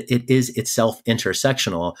Deal is that it is itself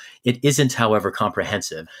intersectional. It isn't, however,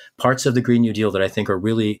 comprehensive. Parts of the Green New Deal that I think are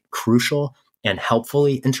really crucial and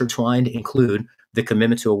helpfully intertwined include the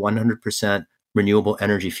commitment to a 100% renewable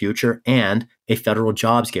energy future and a federal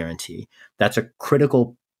jobs guarantee. That's a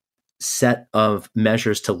critical set of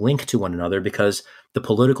measures to link to one another because the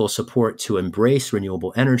political support to embrace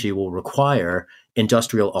renewable energy will require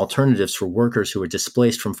industrial alternatives for workers who are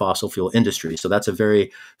displaced from fossil fuel industry. So that's a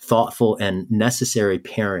very thoughtful and necessary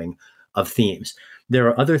pairing of themes. There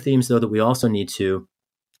are other themes, though, that we also need to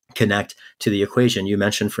connect to the equation. You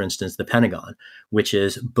mentioned, for instance, the Pentagon, which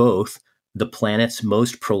is both the planet's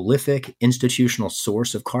most prolific institutional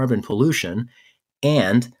source of carbon pollution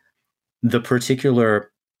and the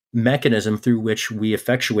particular mechanism through which we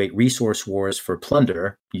effectuate resource wars for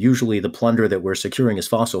plunder. Usually the plunder that we're securing is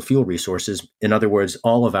fossil fuel resources. In other words,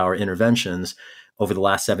 all of our interventions over the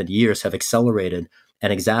last 70 years have accelerated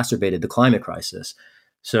and exacerbated the climate crisis.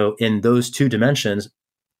 So in those two dimensions,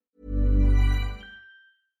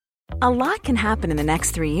 a lot can happen in the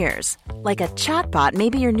next 3 years. Like a chatbot may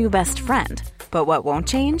be your new best friend. But what won't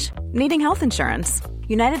change? Needing health insurance.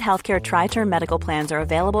 United Healthcare Tri-Term Medical Plans are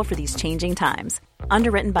available for these changing times.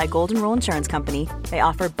 Underwritten by Golden Rule Insurance Company, they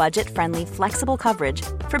offer budget-friendly, flexible coverage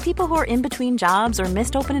for people who are in between jobs or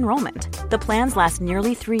missed open enrollment. The plans last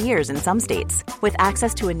nearly 3 years in some states, with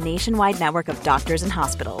access to a nationwide network of doctors and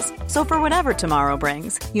hospitals. So for whatever tomorrow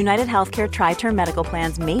brings, United Healthcare Tri-Term Medical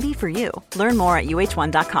Plans may be for you. Learn more at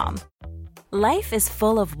uh1.com. Life is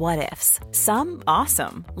full of what-ifs. Some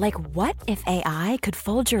awesome, like what if AI could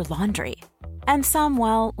fold your laundry? And some,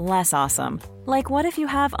 well, less awesome, like what if you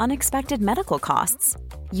have unexpected medical costs?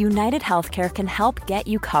 United Healthcare can help get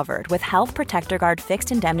you covered with Health Protector Guard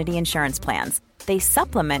fixed indemnity insurance plans. They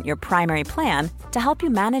supplement your primary plan to help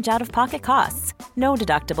you manage out-of-pocket costs. No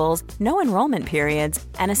deductibles, no enrollment periods,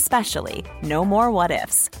 and especially no more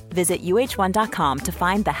what-ifs. Visit uh1.com to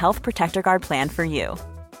find the Health Protector Guard plan for you.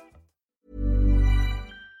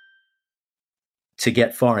 To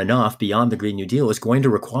get far enough beyond the Green New Deal is going to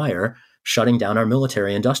require shutting down our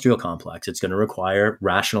military industrial complex. It's going to require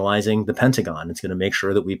rationalizing the Pentagon. It's going to make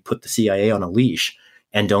sure that we put the CIA on a leash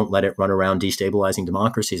and don't let it run around destabilizing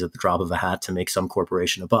democracies at the drop of a hat to make some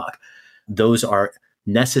corporation a buck. Those are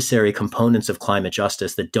necessary components of climate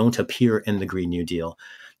justice that don't appear in the Green New Deal.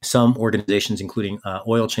 Some organizations, including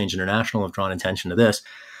Oil Change International, have drawn attention to this.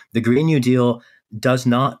 The Green New Deal does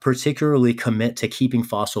not particularly commit to keeping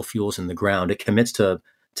fossil fuels in the ground. It commits to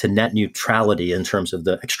net neutrality in terms of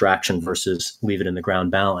the extraction versus leave it in the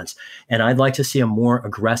ground balance. And I'd like to see a more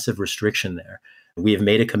aggressive restriction there. We have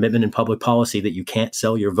made a commitment in public policy that you can't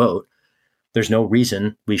sell your vote. There's no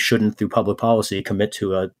reason we shouldn't, through public policy, commit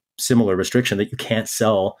to a similar restriction that you can't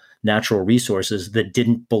sell natural resources that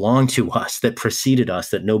didn't belong to us, that preceded us,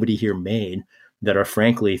 that nobody here made, that are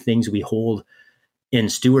frankly things we hold in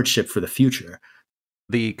stewardship for the future.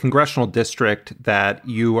 The congressional district that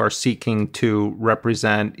you are seeking to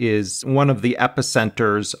represent is one of the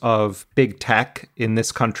epicenters of big tech in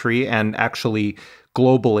this country and actually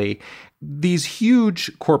globally. These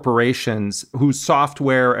huge corporations whose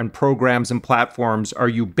software and programs and platforms are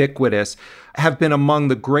ubiquitous have been among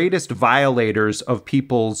the greatest violators of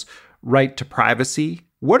people's right to privacy.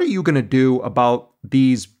 What are you going to do about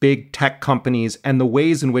these big tech companies and the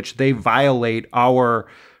ways in which they violate our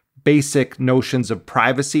basic notions of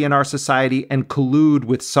privacy in our society and collude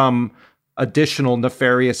with some additional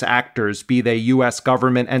nefarious actors, be they U.S.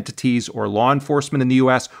 government entities or law enforcement in the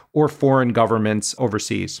U.S. or foreign governments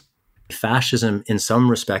overseas? Fascism, in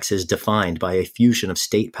some respects, is defined by a fusion of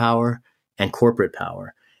state power and corporate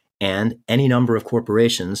power. And any number of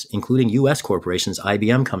corporations, including U.S. corporations,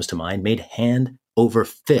 IBM comes to mind, made hand over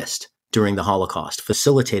fist during the Holocaust,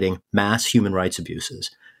 facilitating mass human rights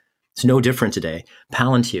abuses. It's no different today.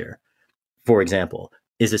 Palantir, for example,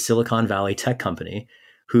 is a Silicon Valley tech company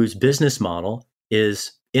whose business model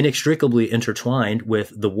is inextricably intertwined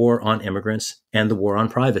with the war on immigrants and the war on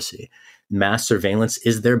privacy. Mass surveillance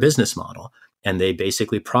is their business model, and they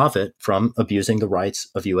basically profit from abusing the rights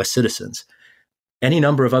of U.S. citizens. Any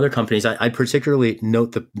number of other companies, I particularly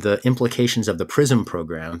note the implications of the PRISM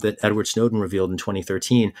program that Edward Snowden revealed in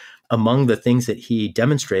 2013. Among the things that he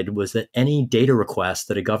demonstrated was that any data request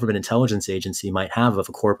that a government intelligence agency might have of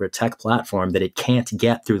a corporate tech platform that it can't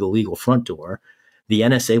get through the legal front door, the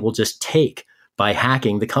NSA will just take by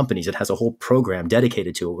hacking the companies. It has a whole program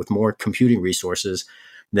dedicated to it with more computing resources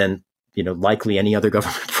than likely any other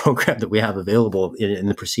government program that we have available in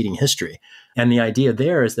the preceding history. And the idea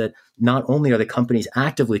there is that not only are the companies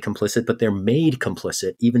actively complicit, but they're made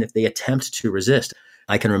complicit even if they attempt to resist.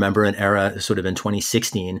 I can remember an era sort of in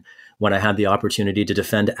 2016 when I had the opportunity to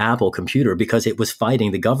defend Apple Computer because it was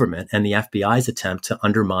fighting the government and the FBI's attempt to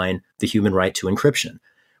undermine the human right to encryption,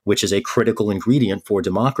 which is a critical ingredient for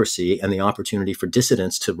democracy and the opportunity for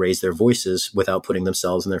dissidents to raise their voices without putting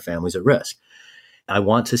themselves and their families at risk. I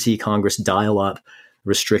want to see Congress dial up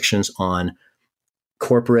restrictions on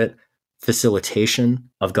corporate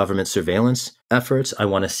facilitation of government surveillance efforts. I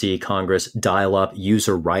want to see Congress dial up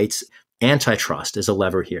user rights. Antitrust is a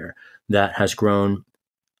lever here that has grown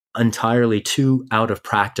entirely too out of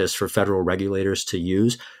practice for federal regulators to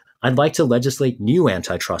use. I'd like to legislate new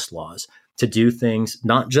antitrust laws to do things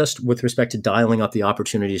not just with respect to dialing up the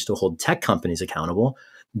opportunities to hold tech companies accountable,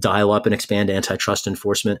 dial up and expand antitrust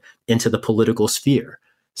enforcement into the political sphere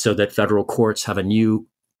so that federal courts have a new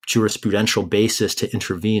jurisprudential basis to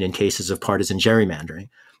intervene in cases of partisan gerrymandering.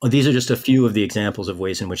 These are just a few of the examples of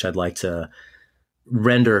ways in which I'd like to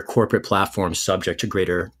render corporate platforms subject to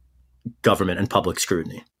greater government and public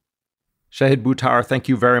scrutiny. Shahid Buttar, thank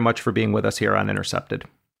you very much for being with us here on Intercepted.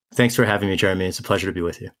 Thanks for having me, Jeremy. It's a pleasure to be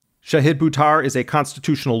with you. Shahid Buttar is a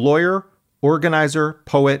constitutional lawyer, organizer,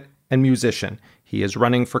 poet, and musician. He is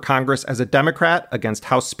running for Congress as a Democrat against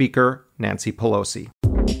House Speaker Nancy Pelosi.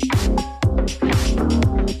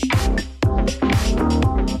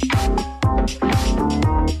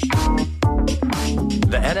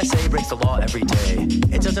 the law every day.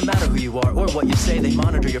 It doesn't matter who you are or what you say. They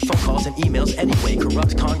monitor your phone calls and emails anyway.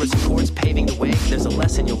 Corrupt Congress and courts paving the way. There's a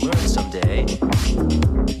lesson you'll learn someday.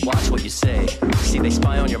 Watch what you say. See, they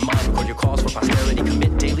spy on your mind, record your calls for posterity,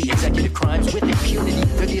 commit daily executive crimes with impunity.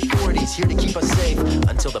 They're the authorities here to keep us safe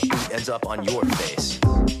until the boot ends up on your face.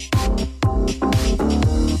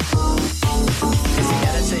 Is the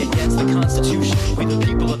NSA against the Constitution? We the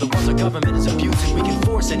people are the ones our government is abusing. We can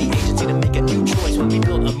force any agency to make a new choice when we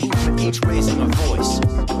build a movement, each raising our voice.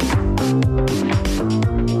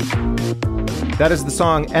 That is the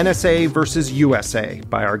song NSA versus USA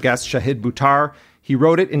by our guest Shahid Buttar. He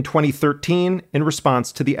wrote it in 2013 in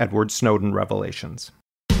response to the Edward Snowden revelations.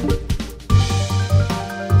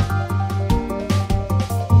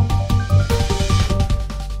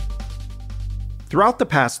 Throughout the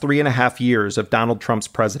past 3.5 years of Donald Trump's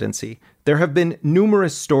presidency, there have been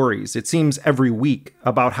numerous stories, it seems every week,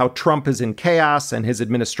 about how Trump is in chaos and his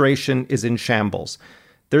administration is in shambles.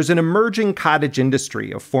 There's an emerging cottage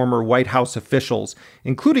industry of former White House officials,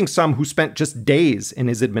 including some who spent just days in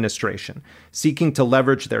his administration, seeking to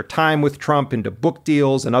leverage their time with Trump into book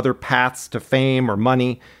deals and other paths to fame or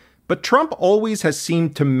money. But Trump always has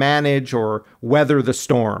seemed to manage or weather the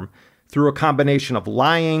storm through a combination of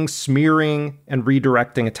lying, smearing, and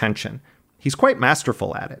redirecting attention. He's quite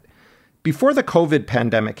masterful at it. Before the COVID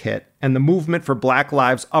pandemic hit and the movement for Black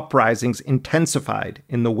Lives uprisings intensified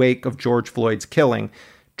in the wake of George Floyd's killing,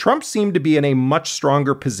 Trump seemed to be in a much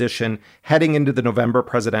stronger position heading into the November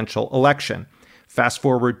presidential election. Fast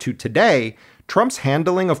forward to today, Trump's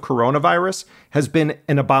handling of coronavirus has been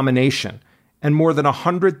an abomination, and more than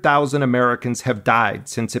 100,000 Americans have died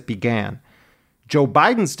since it began. Joe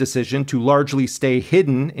Biden's decision to largely stay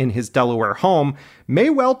hidden in his Delaware home may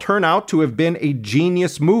well turn out to have been a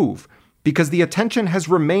genius move, because the attention has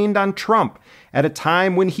remained on Trump at a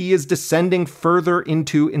time when he is descending further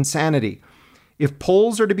into insanity. If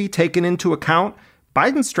polls are to be taken into account,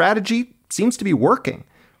 Biden's strategy seems to be working.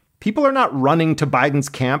 People are not running to Biden's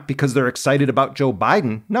camp because they're excited about Joe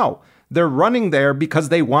Biden. No, they're running there because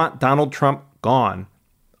they want Donald Trump gone.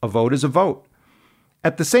 A vote is a vote.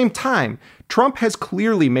 At the same time, Trump has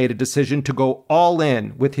clearly made a decision to go all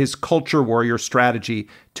in with his culture warrior strategy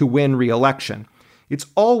to win re-election. It's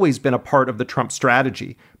always been a part of the Trump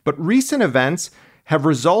strategy, but recent events have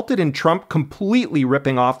resulted in Trump completely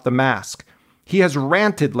ripping off the mask. He has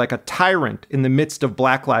ranted like a tyrant in the midst of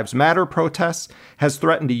Black Lives Matter protests, has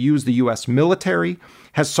threatened to use the U.S. military,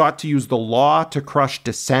 has sought to use the law to crush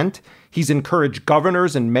dissent. He's encouraged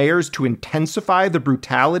governors and mayors to intensify the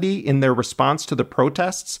brutality in their response to the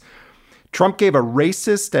protests. Trump gave a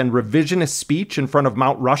racist and revisionist speech in front of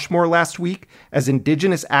Mount Rushmore last week as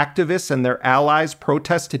indigenous activists and their allies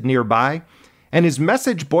protested nearby. And his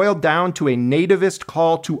message boiled down to a nativist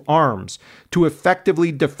call to arms to effectively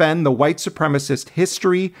defend the white supremacist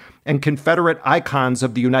history and Confederate icons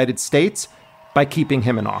of the United States by keeping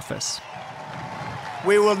him in office.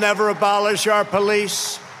 We will never abolish our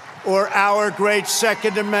police or our great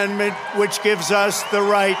Second Amendment, which gives us the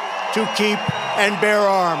right to keep and bear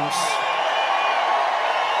arms.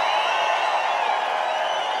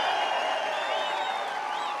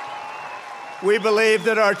 We believe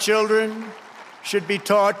that our children should be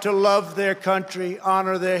taught to love their country,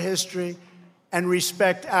 honor their history, and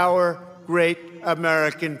respect our great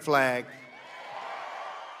American flag.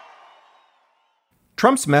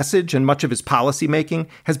 Trump's message and much of his policymaking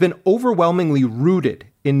has been overwhelmingly rooted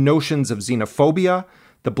in notions of xenophobia,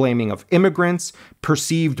 the blaming of immigrants,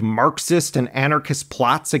 perceived Marxist and anarchist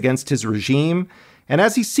plots against his regime. And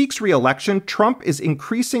as he seeks re-election, Trump is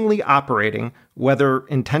increasingly operating, whether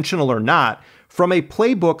intentional or not, from a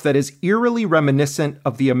playbook that is eerily reminiscent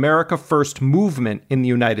of the America First movement in the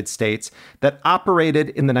United States that operated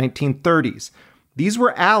in the 1930s. These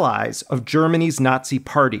were allies of Germany's Nazi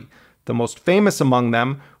Party. The most famous among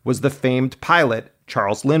them was the famed pilot,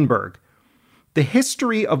 Charles Lindbergh. The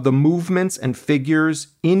history of the movements and figures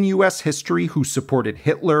in U.S. history who supported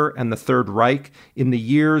Hitler and the Third Reich in the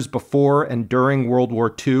years before and during World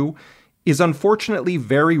War II is unfortunately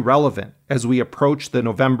very relevant as we approach the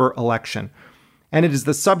November election. And it is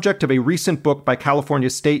the subject of a recent book by California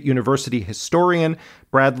State University historian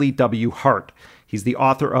Bradley W. Hart. He's the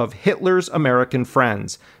author of Hitler's American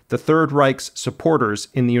Friends, the Third Reich's Supporters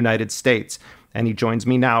in the United States. And he joins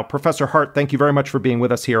me now. Professor Hart, thank you very much for being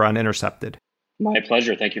with us here on Intercepted. My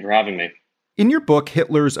pleasure. Thank you for having me. In your book,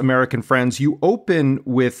 Hitler's American Friends, you open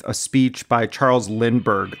with a speech by Charles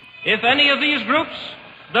Lindbergh. If any of these groups,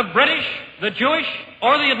 the British, the Jewish,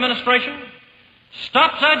 or the administration,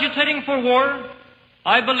 stops agitating for war,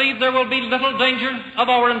 I believe there will be little danger of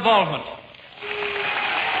our involvement.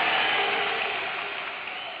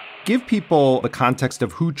 Give people the context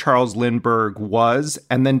of who Charles Lindbergh was,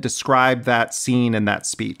 and then describe that scene and that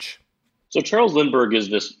speech. So Charles Lindbergh is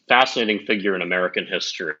this fascinating figure in American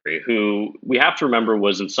history who we have to remember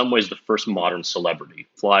was in some ways the first modern celebrity,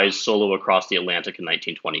 flies solo across the Atlantic in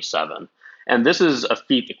 1927. And this is a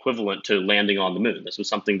feat equivalent to landing on the moon. This was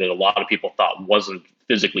something that a lot of people thought wasn't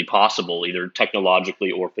physically possible, either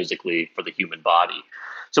technologically or physically for the human body.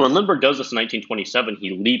 So when Lindbergh does this in 1927,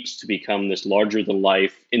 he leaps to become this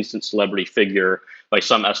larger-than-life instant celebrity figure. By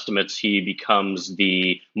some estimates, he becomes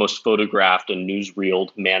the most photographed and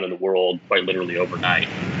newsreeled man in the world quite literally overnight.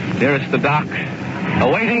 There's the dock,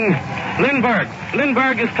 awaiting Lindbergh.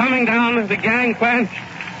 Lindbergh is coming down the gangplank,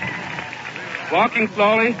 walking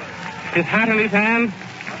slowly, his hat in his hand,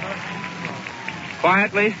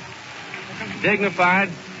 quietly, dignified,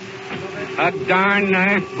 a darn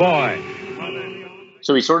nice boy.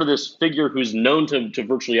 So he's sort of this figure who's known to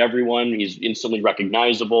virtually everyone. He's instantly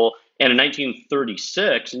recognizable. And in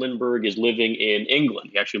 1936, Lindbergh is living in England.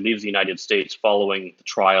 He actually leaves the United States following the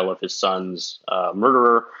trial of his son's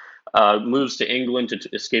murderer, moves to England to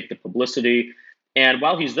escape the publicity. And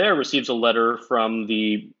while he's there, receives a letter from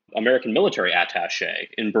the American military attaché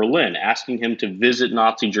in Berlin asking him to visit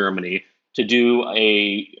Nazi Germany to do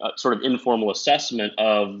a sort of informal assessment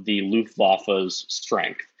of the Luftwaffe's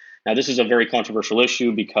strength. Now, this is a very controversial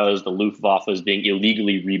issue because the Luftwaffe is being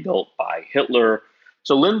illegally rebuilt by Hitler.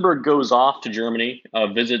 So Lindbergh goes off to Germany,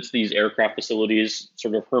 visits these aircraft facilities.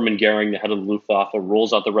 Sort of Hermann Goering, the head of the Luftwaffe,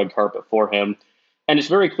 rolls out the red carpet for him. And it's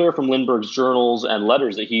very clear from Lindbergh's journals and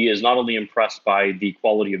letters that he is not only impressed by the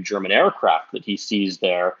quality of German aircraft that he sees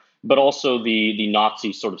there, but also the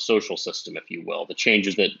Nazi sort of social system, if you will, the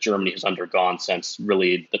changes that Germany has undergone since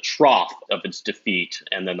really the trough of its defeat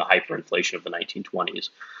and then the hyperinflation of the 1920s.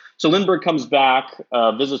 So Lindbergh comes back,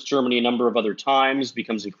 visits Germany a number of other times,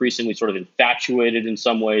 becomes increasingly sort of infatuated in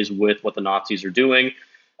some ways with what the Nazis are doing.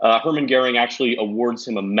 Hermann Goering actually awards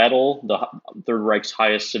him a medal, the Third Reich's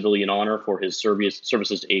highest civilian honor for his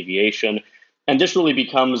services to aviation. And this really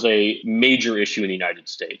becomes a major issue in the United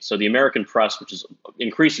States. So the American press, which is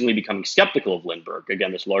increasingly becoming skeptical of Lindbergh,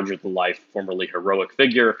 again, this larger-than-life, formerly heroic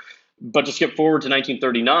figure. But to skip forward to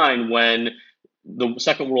 1939, when the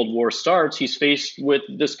Second World War starts, he's faced with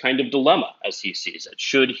this kind of dilemma as he sees it.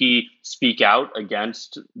 Should he speak out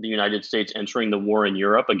against the United States entering the war in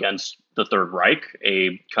Europe against the Third Reich,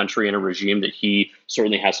 a country and a regime that he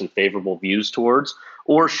certainly has some favorable views towards?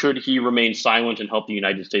 Or should he remain silent and help the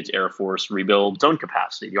United States Air Force rebuild its own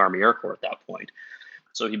capacity, the Army Air Corps at that point?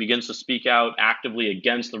 So he begins to speak out actively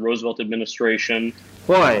against the Roosevelt administration.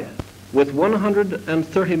 Why, with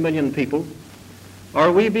 130 million people,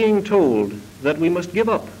 are we being told that we must give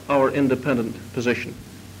up our independent position,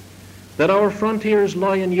 that our frontiers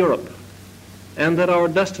lie in Europe, and that our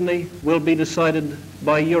destiny will be decided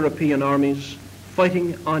by European armies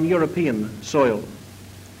fighting on European soil?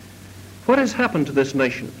 What has happened to this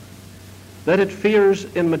nation that it fears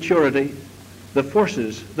in maturity the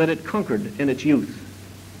forces that it conquered in its youth?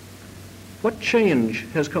 What change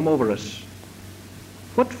has come over us?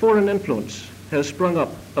 What foreign influence has sprung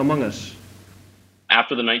up among us?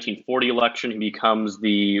 After the 1940 election, he becomes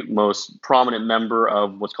the most prominent member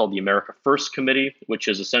of what's called the America First Committee, which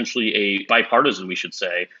is essentially a bipartisan, we should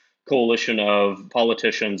say, coalition of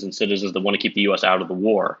politicians and citizens that want to keep the U.S. out of the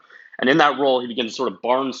war. And in that role, he begins sort of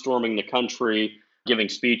barnstorming the country, giving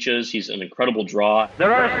speeches. He's an incredible draw.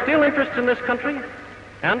 There are still interests in this country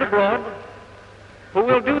and abroad who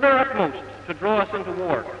will do their utmost to draw us into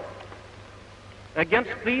war.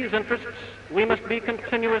 Against these interests, we must be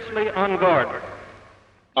continuously on guard.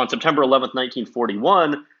 On September 11th,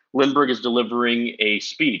 1941, Lindbergh is delivering a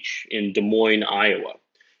speech in Des Moines, Iowa.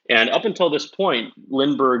 And up until this point,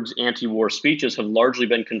 Lindbergh's anti-war speeches have largely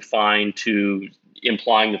been confined to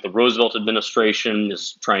implying that the Roosevelt administration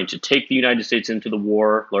is trying to take the United States into the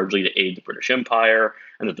war, largely to aid the British Empire,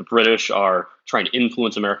 and that the British are trying to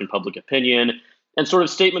influence American public opinion. And sort of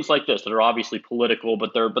statements like this that are obviously political,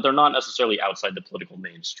 but they're not necessarily outside the political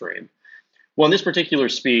mainstream. Well, in this particular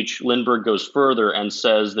speech, Lindbergh goes further and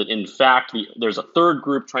says that, in fact, there's a third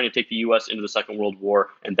group trying to take the U.S. into the Second World War,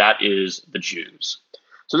 and that is the Jews.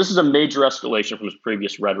 So this is a major escalation from his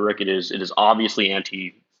previous rhetoric. It is obviously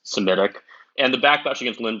anti-Semitic, and the backlash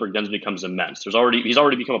against Lindbergh then becomes immense. He's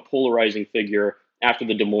already become a polarizing figure after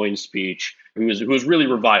the Des Moines speech, who was really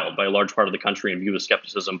reviled by a large part of the country and viewed with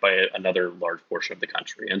skepticism by another large portion of the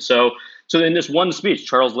country. And so in this one speech,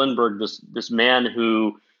 Charles Lindbergh, this man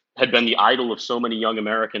who had been the idol of so many young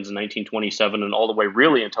Americans in 1927 and all the way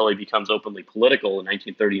really until he becomes openly political in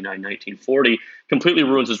 1939, 1940, completely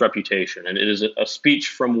ruins his reputation. And it is a speech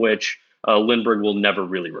from which Lindbergh will never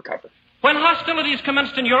really recover. When hostilities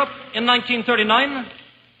commenced in Europe in 1939,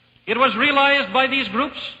 it was realized by these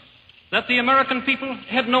groups that the American people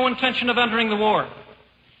had no intention of entering the war.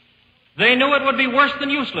 They knew it would be worse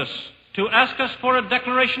than useless to ask us for a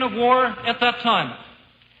declaration of war at that time.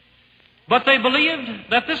 But they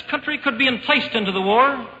believed that this country could be enticed into the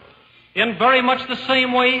war in very much the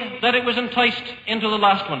same way that it was enticed into the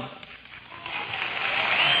last one.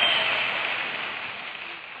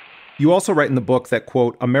 You also write in the book that,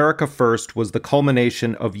 quote, America First was the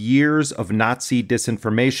culmination of years of Nazi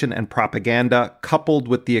disinformation and propaganda coupled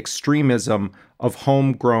with the extremism of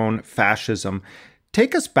homegrown fascism.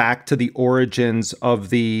 Take us back to the origins of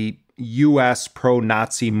the U.S.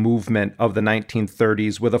 pro-Nazi movement of the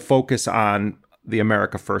 1930s with a focus on the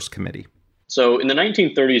America First Committee. So in the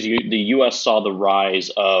 1930s, the U.S. saw the rise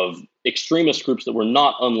of extremist groups that were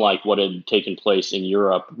not unlike what had taken place in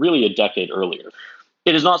Europe really a decade earlier.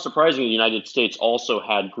 It is not surprising the United States also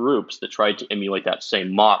had groups that tried to emulate that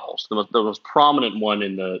same model. So the most prominent one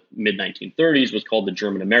in the mid-1930s was called the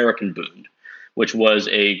German American Bund, which was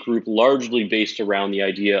a group largely based around the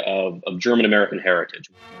idea of German American heritage.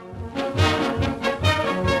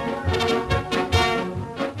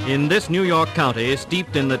 In this New York County,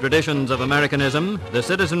 steeped in the traditions of Americanism, the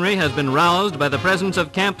citizenry has been roused by the presence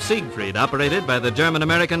of Camp Siegfried, operated by the German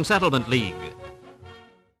American Settlement League.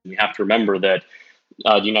 We have to remember that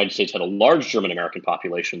the United States had a large German American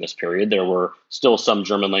population in this period. There were still some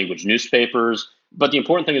German language newspapers, but the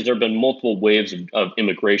important thing is there have been multiple waves of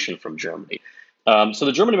immigration from Germany. So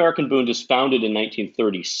the German American Bund is founded in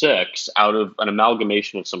 1936 out of an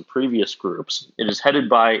amalgamation of some previous groups. It is headed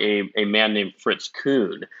by a man named Fritz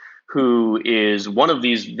Kuhn, who is one of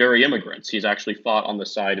these very immigrants. He's actually fought on the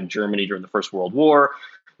side of Germany during the First World War,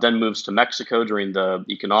 then moves to Mexico during the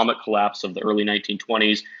economic collapse of the early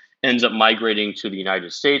 1920s, ends up migrating to the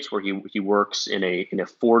United States, where he works in a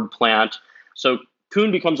Ford plant. So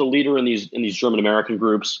Kuhn becomes a leader in these German American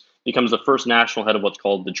groups, becomes the first national head of what's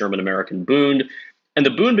called the German American Bund. And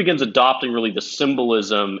the Bund begins adopting really the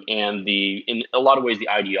symbolism and in a lot of ways, the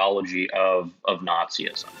ideology of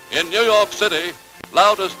Nazism. In New York City,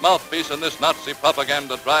 loudest mouthpiece in this Nazi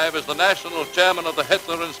propaganda drive is the national chairman of the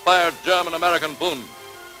Hitler-inspired German American Bund.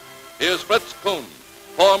 He is Fritz Kuhn,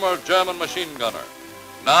 former German machine gunner,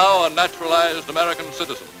 now a naturalized American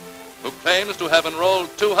citizen, who claims to have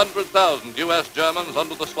enrolled 200,000 U.S. Germans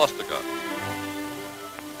under the swastika.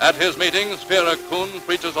 At his meetings, Führer Kuhn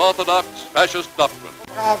preaches orthodox fascist doctrine.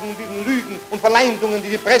 Fragen wegen Lügen und Verleumdungen, die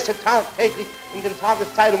die Presse tagtäglich in den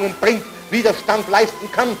Tageszeitungen bringt, Widerstand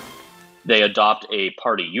leisten kann. They adopt a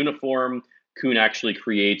party uniform. Kuhn actually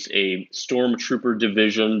creates a stormtrooper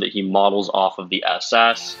division that he models off of the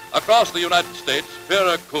SS. Across the United States,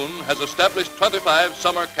 Führer Kuhn has established 25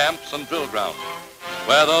 summer camps and drill grounds,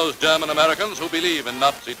 where those German Americans who believe in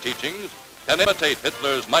Nazi teachings can imitate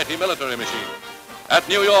Hitler's mighty military machine. At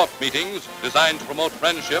New York meetings designed to promote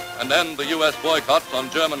friendship and end the U.S. boycotts on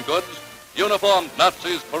German goods, uniformed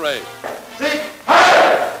Nazis parade.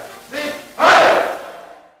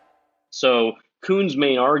 So Kuhn's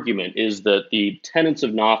main argument is that the tenets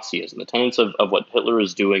of Nazism, the tenets of what Hitler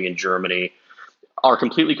is doing in Germany, are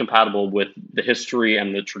completely compatible with the history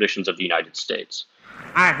and the traditions of the United States.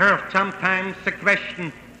 I heard sometimes the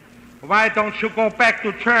question, why don't you go back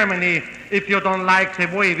to Germany if you don't like the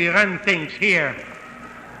way we run things here?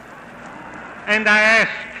 And I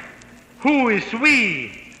ask, who is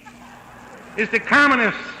we? Is the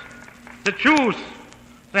communists, the Jews,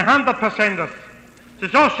 the 100%ers, the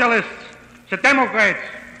socialists, the Democrats,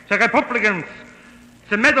 the Republicans,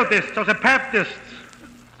 the Methodists or the Baptists?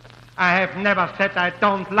 I have never said I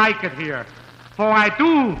don't like it here, for I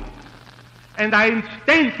do, and I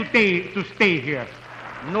intend to stay here.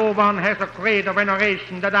 No one has a greater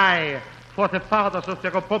veneration than I for the fathers of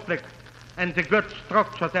the Republic and the good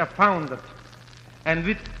structure they founded. And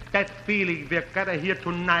with that feeling, we're gathered here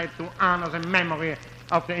tonight to honor the memory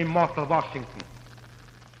of the immortal Washington.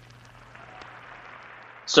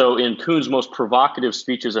 So in Kuhn's most provocative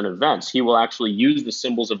speeches and events, he will actually use the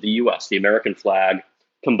symbols of the U.S., the American flag,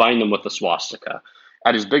 combine them with the swastika.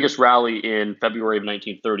 At his biggest rally in February of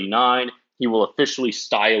 1939, he will officially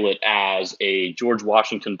style it as a George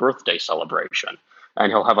Washington birthday celebration. And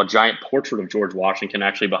he'll have a giant portrait of George Washington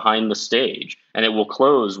actually behind the stage. And it will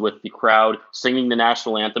close with the crowd singing the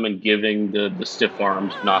national anthem and giving the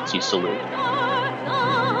stiff-armed Nazi salute.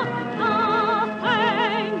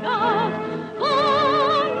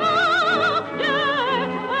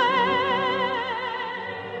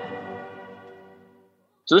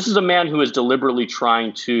 So this is a man who is deliberately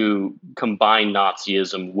trying to combine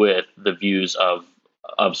Nazism with the views of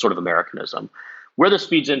sort of Americanism. Where this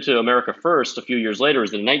feeds into America First a few years later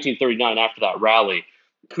is that in 1939, after that rally,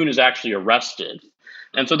 Kuhn is actually arrested.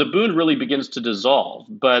 And so the Bund really begins to dissolve.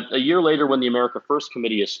 But a year later, when the America First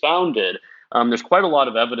Committee is founded, there's quite a lot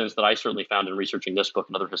of evidence that I certainly found in researching this book,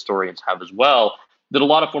 and other historians have as well, that a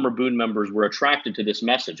lot of former Bund members were attracted to this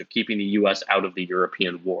message of keeping the U.S. out of the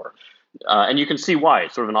European war. And you can see why.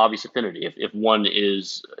 It's sort of an obvious affinity. If one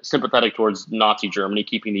is sympathetic towards Nazi Germany,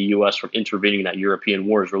 keeping the U.S. from intervening in that European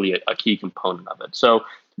war is really a key component of it. So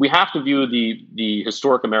we have to view the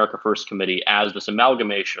historic America First Committee as this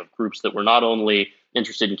amalgamation of groups that were not only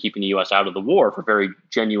interested in keeping the U.S. out of the war for very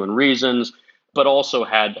genuine reasons, but also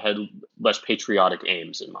had less patriotic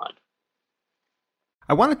aims in mind.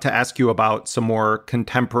 I wanted to ask you about some more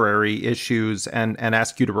contemporary issues and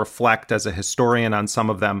ask you to reflect as a historian on some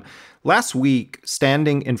of them. Last week,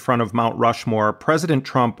 standing in front of Mount Rushmore, President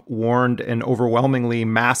Trump warned an overwhelmingly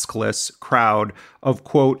maskless crowd of,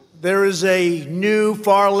 quote, "There is a new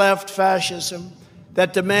far-left fascism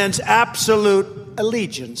that demands absolute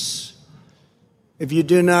allegiance. If you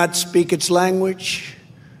do not speak its language,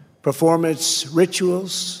 perform its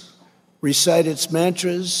rituals, recite its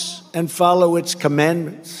mantras, and follow its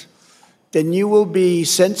commandments, then you will be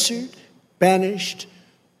censored, banished,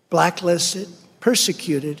 blacklisted,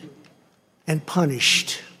 persecuted, and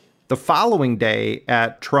punished." The following day,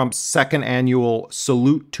 at Trump's second annual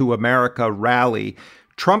Salute to America rally,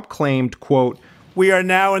 Trump claimed, quote, "We are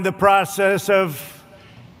now in the process of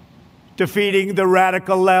defeating the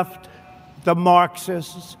radical left, the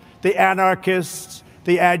Marxists, the anarchists,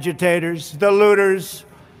 the agitators, the looters,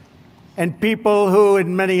 and people who,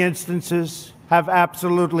 in many instances, have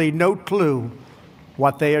absolutely no clue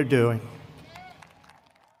what they are doing."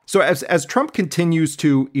 So as Trump continues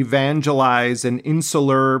to evangelize an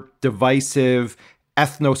insular, divisive,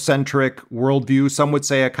 ethnocentric worldview, some would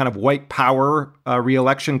say a kind of white power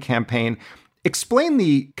re-election campaign, explain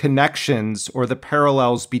the connections or the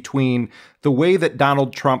parallels between the way that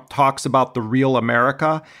Donald Trump talks about the real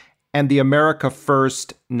America and the America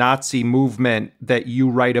First Nazi movement that you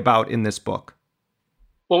write about in this book.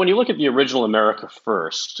 Well, when you look at the original America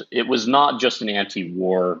First, it was not just an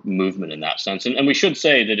anti-war movement in that sense. And we should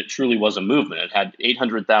say that it truly was a movement. It had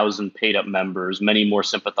 800,000 paid-up members, many more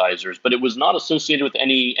sympathizers, but it was not associated with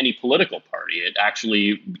any political party. It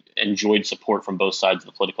actually enjoyed support from both sides of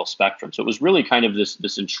the political spectrum. So it was really kind of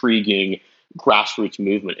this intriguing grassroots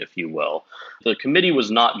movement, if you will. The committee was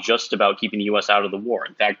not just about keeping the U.S. out of the war.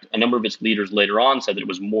 In fact, a number of its leaders later on said that it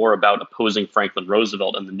was more about opposing Franklin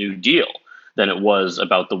Roosevelt and the New Deal than it was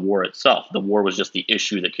about the war itself. The war was just the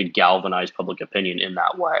issue that could galvanize public opinion in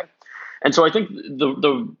that way. And so I think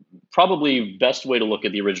the probably best way to look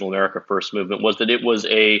at the original America First movement was that it was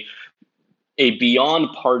a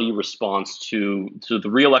beyond party response to the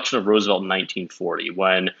re-election of Roosevelt in 1940,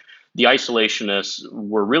 when the isolationists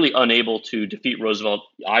were really unable to defeat Roosevelt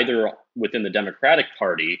either within the Democratic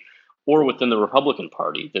Party or within the Republican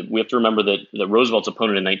Party. We have to remember that Roosevelt's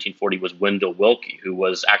opponent in 1940 was Wendell Willkie, who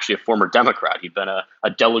was actually a former Democrat. He'd been a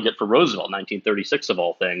delegate for Roosevelt in 1936, of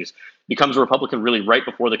all things. Becomes a Republican really right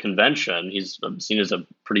before the convention. He's seen as a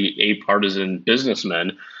pretty apartisan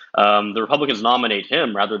businessman. The Republicans nominate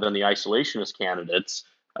him rather than the isolationist candidates.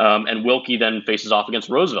 And Willkie then faces off against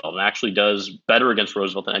Roosevelt and actually does better against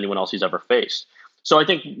Roosevelt than anyone else he's ever faced. So I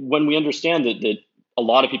think when we understand that a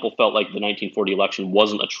lot of people felt like the 1940 election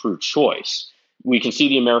wasn't a true choice, we can see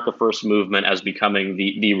the America First movement as becoming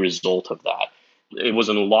the result of that. It was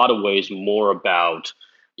in a lot of ways more about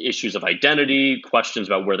issues of identity, questions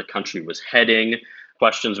about where the country was heading,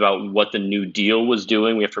 questions about what the New Deal was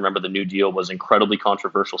doing. We have to remember the New Deal was incredibly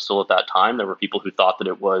controversial still at that time. There were people who thought that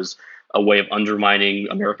it was a way of undermining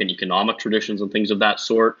American economic traditions and things of that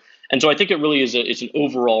sort. And so I think it really is it's an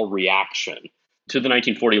overall reaction to the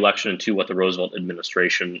 1940 election and to what the Roosevelt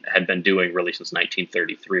administration had been doing really since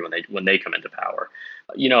 1933 when they come into power.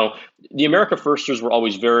 You know, the America Firsters were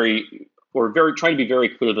always very trying to be very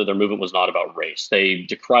clear that their movement was not about race. They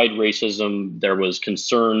decried racism. There was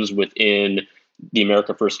concerns within the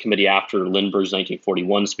America First Committee after Lindbergh's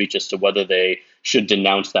 1941 speech as to whether they should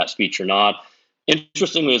denounce that speech or not.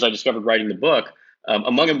 Interestingly, as I discovered writing the book,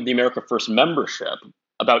 among the America First membership,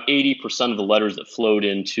 about 80% of the letters that flowed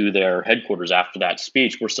into their headquarters after that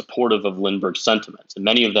speech were supportive of Lindbergh's sentiments, and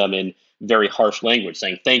many of them in very harsh language,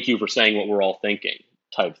 saying, "Thank you for saying what we're all thinking,"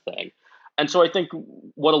 type thing. And so I think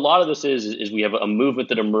what a lot of this is we have a movement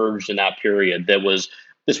that emerged in that period that was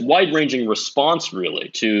this wide-ranging response, really,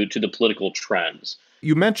 to the political trends.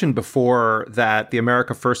 You mentioned before that the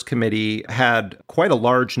America First Committee had quite a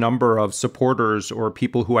large number of supporters or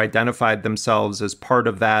people who identified themselves as part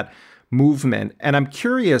of that movement. And I'm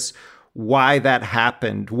curious, why that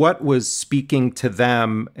happened. What was speaking to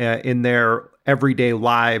them in their everyday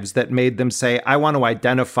lives that made them say, I want to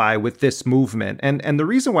identify with this movement? And the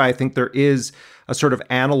reason why I think there is a sort of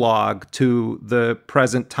analog to the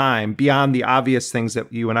present time, beyond the obvious things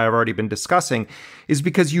that you and I have already been discussing, is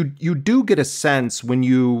because you do get a sense when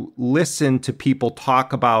you listen to people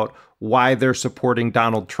talk about why they're supporting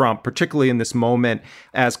Donald Trump, particularly in this moment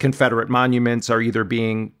as Confederate monuments are either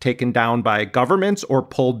being taken down by governments or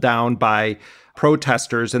pulled down by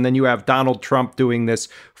protesters. And then you have Donald Trump doing this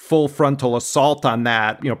full frontal assault on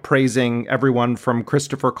that, praising everyone from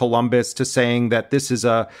Christopher Columbus to saying that this is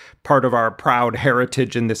a part of our proud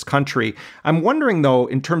heritage in this country. I'm wondering, though,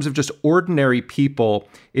 in terms of just ordinary people,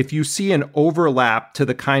 if you see an overlap to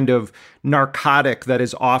the kind of narcotic that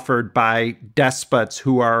is offered by despots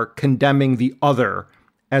who are condemning the other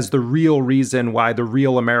as the real reason why the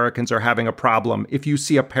real Americans are having a problem, if you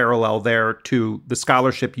see a parallel there to the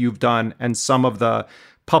scholarship you've done and some of the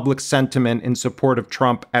public sentiment in support of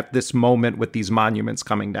Trump at this moment with these monuments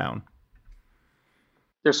coming down.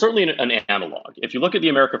 There's certainly an analog. If you look at the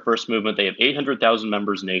America First movement, they have 800,000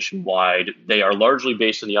 members nationwide. They are largely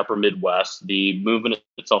based in the upper Midwest. The movement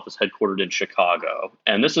itself is headquartered in Chicago.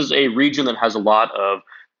 And this is a region that has a lot of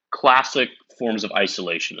classic forms of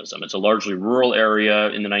isolationism. It's a largely rural area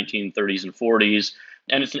in the 1930s and 40s.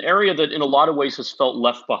 And it's an area that in a lot of ways has felt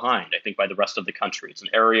left behind, I think, by the rest of the country. It's an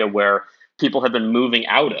area where people have been moving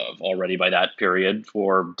out of already by that period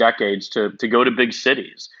for decades to go to big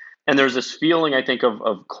cities. And there's this feeling, I think,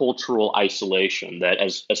 of cultural isolation that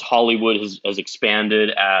as Hollywood has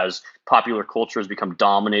expanded, as popular culture has become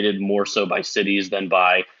dominated more so by cities than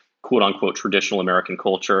by quote unquote traditional American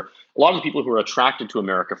culture, a lot of the people who are attracted to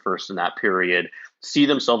America First in that period see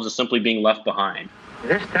themselves as simply being left behind.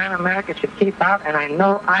 This time America should keep out, and I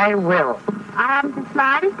know I will. I haven't the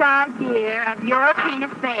slightest idea of European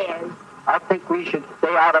affairs. I think we should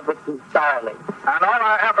stay out of it entirely. And all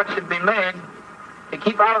our efforts should be made to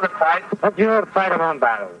keep out of the fight. Let Europe fight our own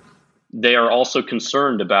battles. They are also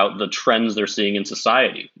concerned about the trends they're seeing in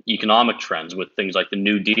society, economic trends with things like the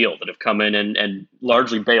New Deal that have come in and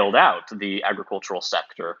largely bailed out the agricultural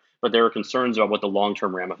sector. But there are concerns about what the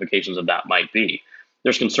long-term ramifications of that might be.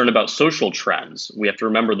 There's concern about social trends. We have to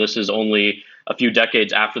remember this is only a few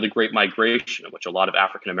decades after the Great Migration, in which a lot of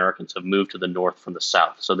African Americans have moved to the North from the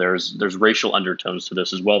South. So there's racial undertones to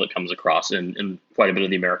this as well that comes across in quite a bit of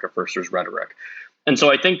the America Firsters rhetoric. And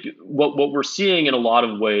so I think what we're seeing in a lot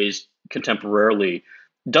of ways contemporarily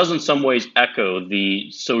does in some ways echo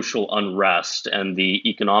the social unrest and the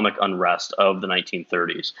economic unrest of the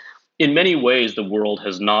 1930s. In many ways, the world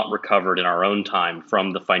has not recovered in our own time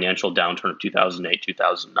from the financial downturn of 2008,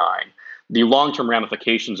 2009. The long-term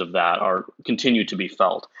ramifications of that continue to be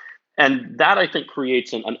felt. And that, I think,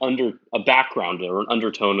 creates a background or an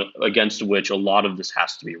undertone against which a lot of this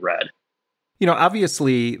has to be read.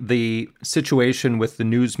 Obviously, the situation with the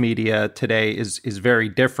news media today is very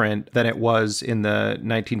different than it was in the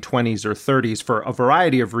 1920s or 30s for a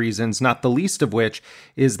variety of reasons, not the least of which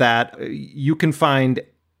is that you can find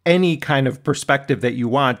any kind of perspective that you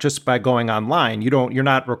want just by going online. You're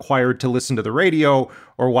not required to listen to the radio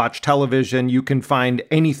or watch television. You can find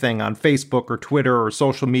anything on Facebook or Twitter or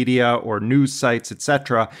social media or news sites,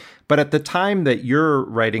 etc. But at the time that you're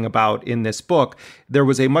writing about in this book, there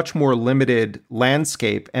was a much more limited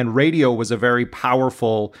landscape, and radio was a very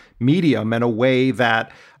powerful medium and a way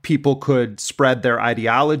that people could spread their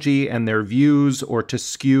ideology and their views or to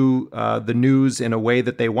skew the news in a way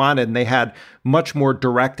that they wanted. And they had much more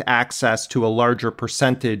direct access to a larger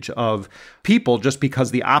percentage of people just because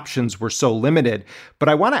the options were so limited. But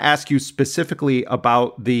I want to ask you specifically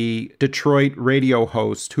about the Detroit radio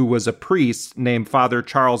host who was a priest named Father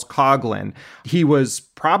Charles Coughlin. He was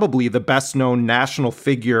probably the best known national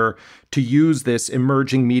figure to use this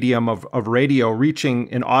emerging medium of radio,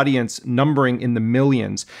 reaching an audience numbering in the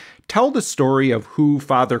millions. Tell the story of who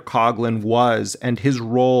Father Coughlin was and his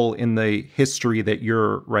role in the history that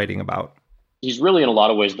you're writing about. He's really, in a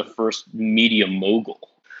lot of ways, the first media mogul.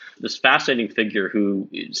 This fascinating figure who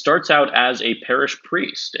starts out as a parish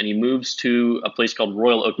priest, and he moves to a place called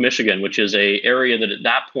Royal Oak, Michigan, which is an area that at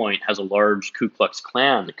that point has a large Ku Klux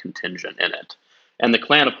Klan contingent in it. And the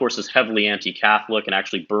Klan, of course, is heavily anti-Catholic and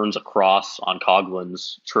actually burns a cross on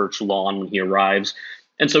Coughlin's church lawn when he arrives.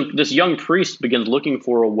 And so this young priest begins looking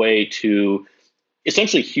for a way to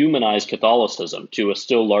essentially humanize Catholicism to a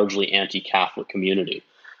still largely anti-Catholic community.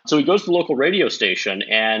 So he goes to the local radio station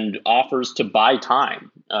and offers to buy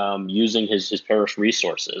time using his parish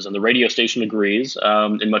resources. And the radio station agrees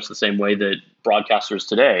in much the same way that broadcasters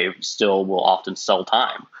today still will often sell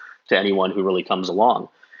time to anyone who really comes along.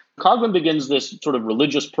 Coghlan begins this sort of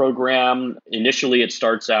religious program. Initially, it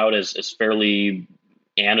starts out as fairly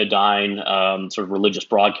anodyne, sort of religious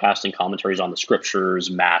broadcasting, commentaries on the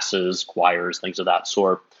scriptures, masses, choirs, things of that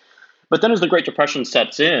sort. But then as the Great Depression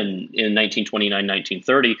sets in 1929,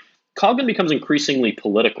 1930, Coghlan becomes increasingly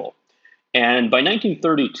political. And by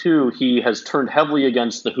 1932, he has turned heavily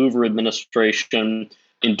against the Hoover administration,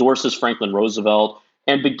 endorses Franklin Roosevelt,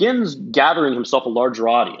 and begins gathering himself a larger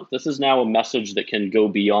audience. This is now a message that can go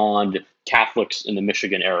beyond Catholics in the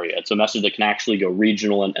Michigan area. It's a message that can actually go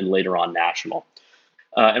regional and later on national.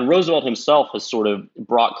 And Roosevelt himself has sort of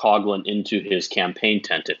brought Coghlan into his campaign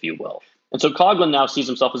tent, if you will. And so Coghlan now sees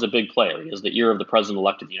himself as a big player. He is the ear of the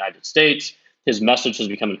president-elect of the United States. His message has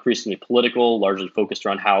become increasingly political, largely focused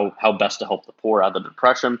around how best to help the poor out of the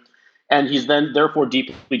Depression. And he's then therefore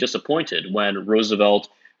deeply disappointed when Roosevelt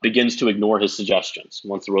begins to ignore his suggestions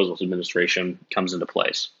once the Roosevelt administration comes into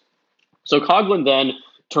place. So Coghlan then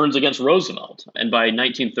turns against Roosevelt, and by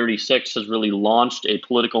 1936 has really launched a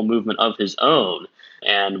political movement of his own.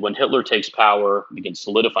 And when Hitler takes power, begins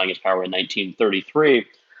solidifying his power in 1933,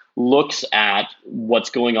 looks at what's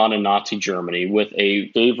going on in Nazi Germany with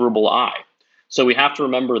a favorable eye. So we have to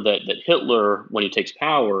remember that Hitler, when he takes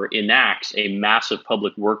power, enacts a massive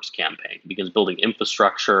public works campaign. He begins building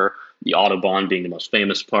infrastructure, the Autobahn being the most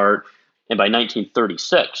famous part. And by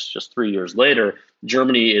 1936, just 3 years later,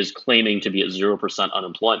 Germany is claiming to be at 0%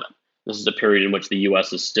 unemployment. This is a period in which the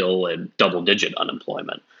U.S. is still at double-digit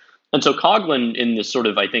unemployment. And so Coghlan, in this sort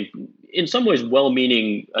of, I think, in some ways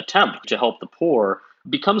well-meaning attempt to help the poor,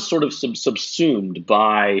 becomes sort of subsumed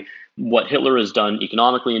by what Hitler has done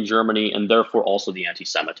economically in Germany, and therefore also the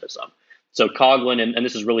anti-Semitism. So Coghlan, and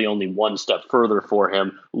this is really only one step further for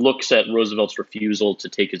him, looks at Roosevelt's refusal to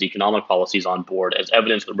take his economic policies on board as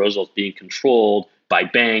evidence that Roosevelt's being controlled by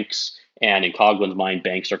banks, and in Coghlan's mind,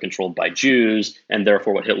 banks are controlled by Jews, and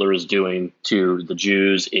therefore what Hitler is doing to the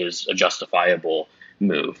Jews is a justifiable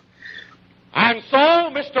move. And so,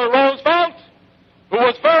 Mr. Roosevelt, who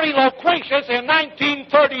was very loquacious in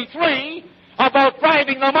 1933 about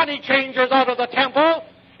driving the money changers out of the temple,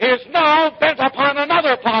 is now bent upon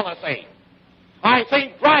another policy. I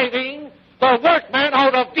think driving the workmen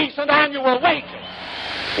out of decent annual wages.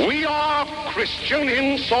 We are Christian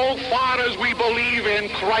insofar as we believe in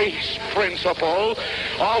Christ's principle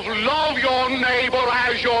of love your neighbor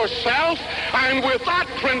as yourself, and with that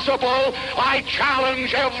principle, I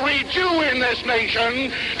challenge every Jew in this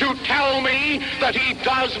nation to tell me that he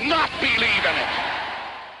does not believe in it.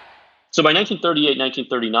 So by 1938,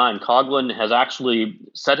 1939, Coghlan has actually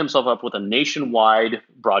set himself up with a nationwide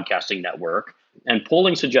broadcasting network, and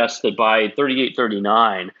polling suggests that by 38,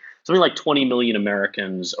 39, something like 20 million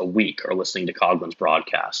Americans a week are listening to Coghlan's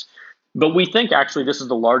broadcasts. But we think actually this is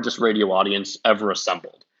the largest radio audience ever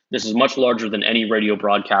assembled. This is much larger than any radio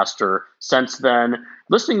broadcaster since then.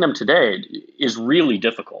 Listening to them today is really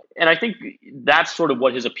difficult. And I think that's sort of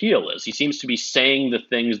what his appeal is. He seems to be saying the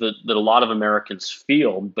things that a lot of Americans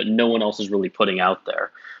feel, but no one else is really putting out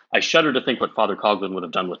there. I shudder to think what Father Coghlan would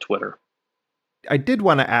have done with Twitter. I did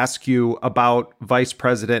want to ask you about Vice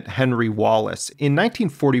President Henry Wallace. In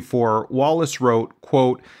 1944, Wallace wrote,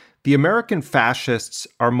 quote, "The American fascists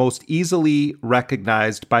are most easily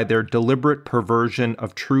recognized by their deliberate perversion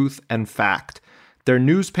of truth and fact. Their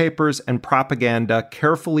newspapers and propaganda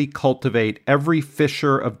carefully cultivate every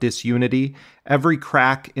fissure of disunity, every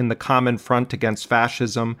crack in the common front against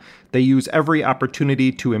fascism. They use every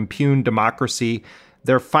opportunity to impugn democracy.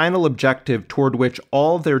 Their final objective, toward which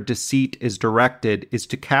all their deceit is directed, is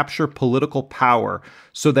to capture political power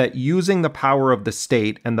so that using the power of the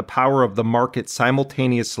state and the power of the market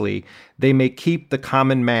simultaneously, they may keep the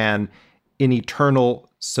common man in eternal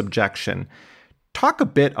subjection." Talk a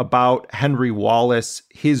bit about Henry Wallace,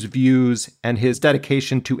 his views, and his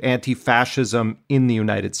dedication to anti-fascism in the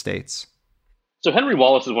United States. So Henry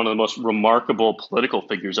Wallace is one of the most remarkable political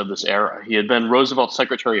figures of this era. He had been Roosevelt's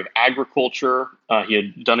Secretary of Agriculture. He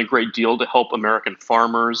had done a great deal to help American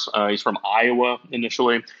farmers. He's from Iowa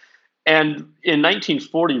initially. And in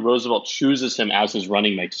 1940, Roosevelt chooses him as his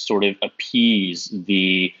running mate to sort of appease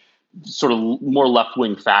the sort of more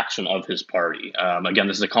left-wing faction of his party. Again,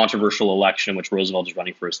 this is a controversial election in which Roosevelt is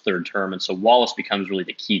running for his third term, and so Wallace becomes really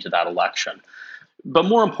the key to that election. But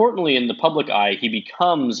more importantly, in the public eye, he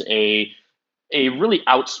becomes a really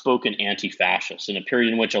outspoken anti-fascist in a period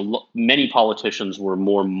in which many politicians were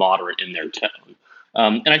more moderate in their tone.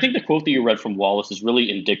 And I think the quote that you read from Wallace is really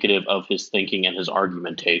indicative of his thinking and his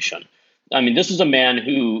argumentation. I mean, this is a man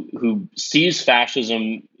who sees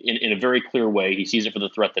fascism in a very clear way. He sees it for the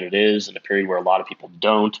threat that it is in a period where a lot of people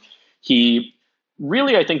don't. He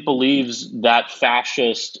really, I think, believes that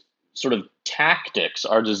fascist sort of tactics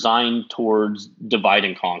are designed towards divide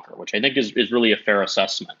and conquer, which I think is really a fair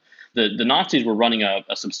assessment. The Nazis were running a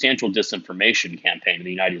substantial disinformation campaign in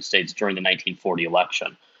the United States during the 1940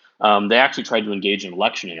 election. They actually tried to engage in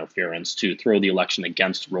election interference to throw the election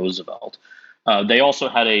against Roosevelt. They also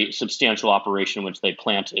had a substantial operation in which they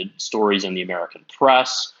planted stories in the American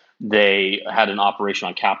press. They had an operation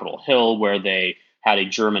on Capitol Hill where they had a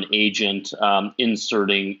German agent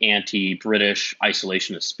inserting anti-British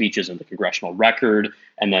isolationist speeches in the congressional record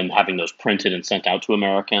and then having those printed and sent out to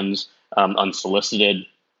Americans unsolicited.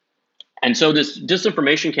 And so this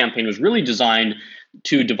disinformation campaign was really designed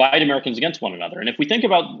to divide Americans against one another. And if we think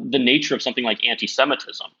about the nature of something like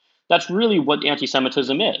anti-Semitism, that's really what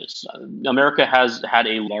anti-Semitism is. America has had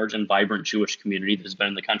a large and vibrant Jewish community that has been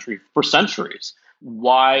in the country for centuries.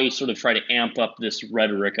 Why sort of try to amp up this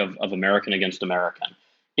rhetoric of American against American?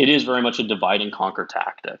 It is very much a divide and conquer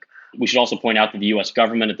tactic. We should also point out that the U.S.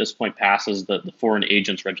 government at this point passes the Foreign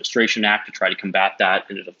Agents Registration Act to try to combat that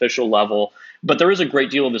at an official level. But there is a great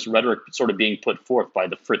deal of this rhetoric sort of being put forth by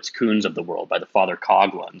the Fritz Kuhns of the world, by the Father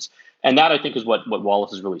Coughlins. And that, I think, is what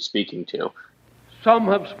Wallace is really speaking to. Some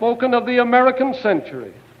have spoken of the American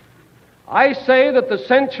century. I say that the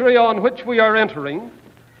century on which we are entering,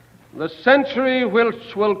 the century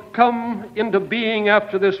which will come into being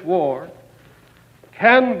after this war,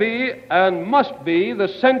 can be and must be the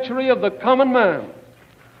century of the common man.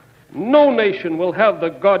 No nation will have the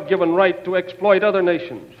God-given right to exploit other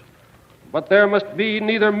nations, but there must be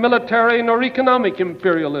neither military nor economic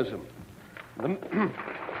imperialism.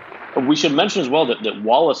 We should mention as well that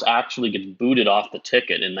Wallace actually gets booted off the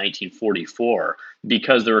ticket in 1944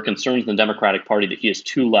 because there were concerns in the Democratic Party that he is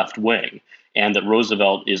too left-wing and that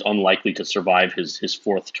Roosevelt is unlikely to survive his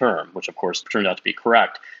fourth term, which of course turned out to be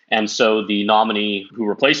correct. And so the nominee who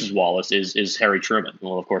replaces Wallace is Harry Truman, who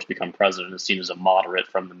will of course become president and is seen as a moderate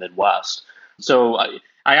from the Midwest. So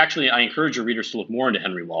I encourage your readers to look more into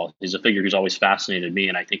Henry Wallace. He's a figure who's always fascinated me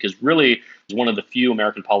and I think is one of the few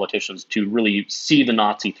American politicians to really see the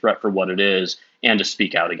Nazi threat for what it is and to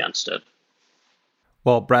speak out against it.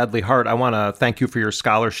 Well, Bradley Hart, I want to thank you for your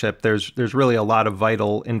scholarship. There's really a lot of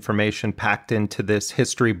vital information packed into this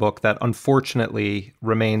history book that unfortunately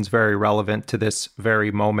remains very relevant to this very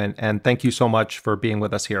moment. And thank you so much for being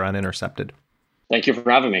with us here on Intercepted. Thank you for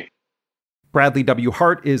having me. Bradley W.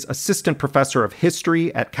 Hart is assistant professor of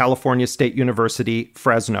history at California State University,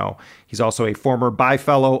 Fresno. He's also a former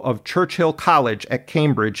Bi-Fellow of Churchill College at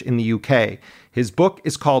Cambridge in the UK. His book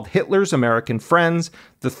is called Hitler's American Friends,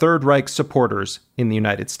 The Third Reich's Supporters in the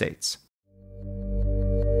United States.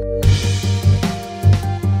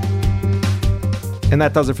 And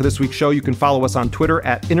that does it for this week's show. You can follow us on Twitter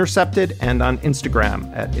at Intercepted and on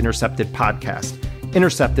Instagram at Intercepted Podcast.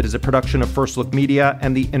 Intercepted is a production of First Look Media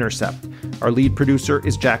and The Intercept. Our lead producer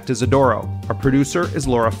is Jack Dizadoro. Our producer is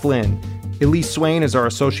Laura Flynn. Elise Swain is our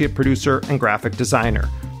associate producer and graphic designer.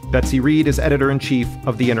 Betsy Reed is editor-in-chief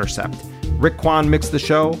of The Intercept. Rick Kwan mixed the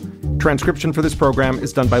show. Transcription for this program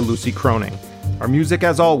is done by Lucy Croning. Our music,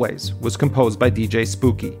 as always, was composed by DJ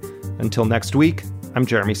Spooky. Until next week, I'm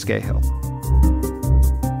Jeremy Scahill.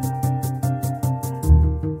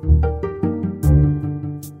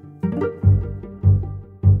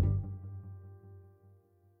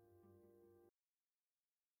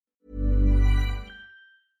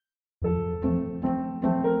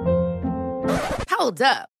 Hold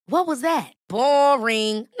up. What was that?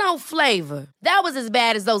 Boring. No flavor. That was as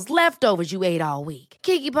bad as those leftovers you ate all week.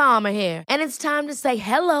 Keke Palmer here. And it's time to say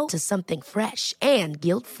hello to something fresh and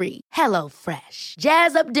guilt-free. HelloFresh.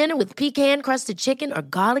 Jazz up dinner with pecan-crusted chicken or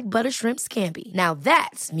garlic butter shrimp scampi. Now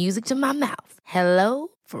that's music to my mouth.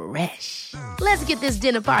 HelloFresh. Let's get this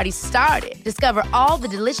dinner party started. Discover all the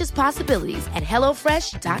delicious possibilities at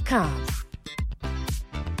HelloFresh.com.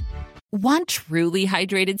 Want truly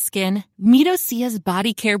hydrated skin? Meet Osea's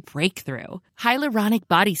Body Care Breakthrough Hyaluronic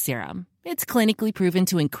Body Serum. It's clinically proven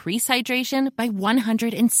to increase hydration by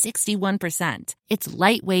 161%. It's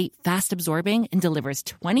lightweight, fast-absorbing, and delivers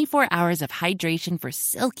 24 hours of hydration for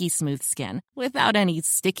silky smooth skin without any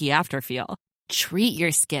sticky afterfeel. Treat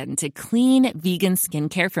your skin to clean, vegan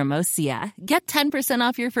skincare from Osea. Get 10%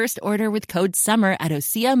 off your first order with code SUMMER at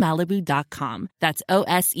OseaMalibu.com. That's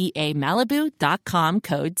OSEA Malibu.com,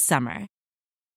 code SUMMER.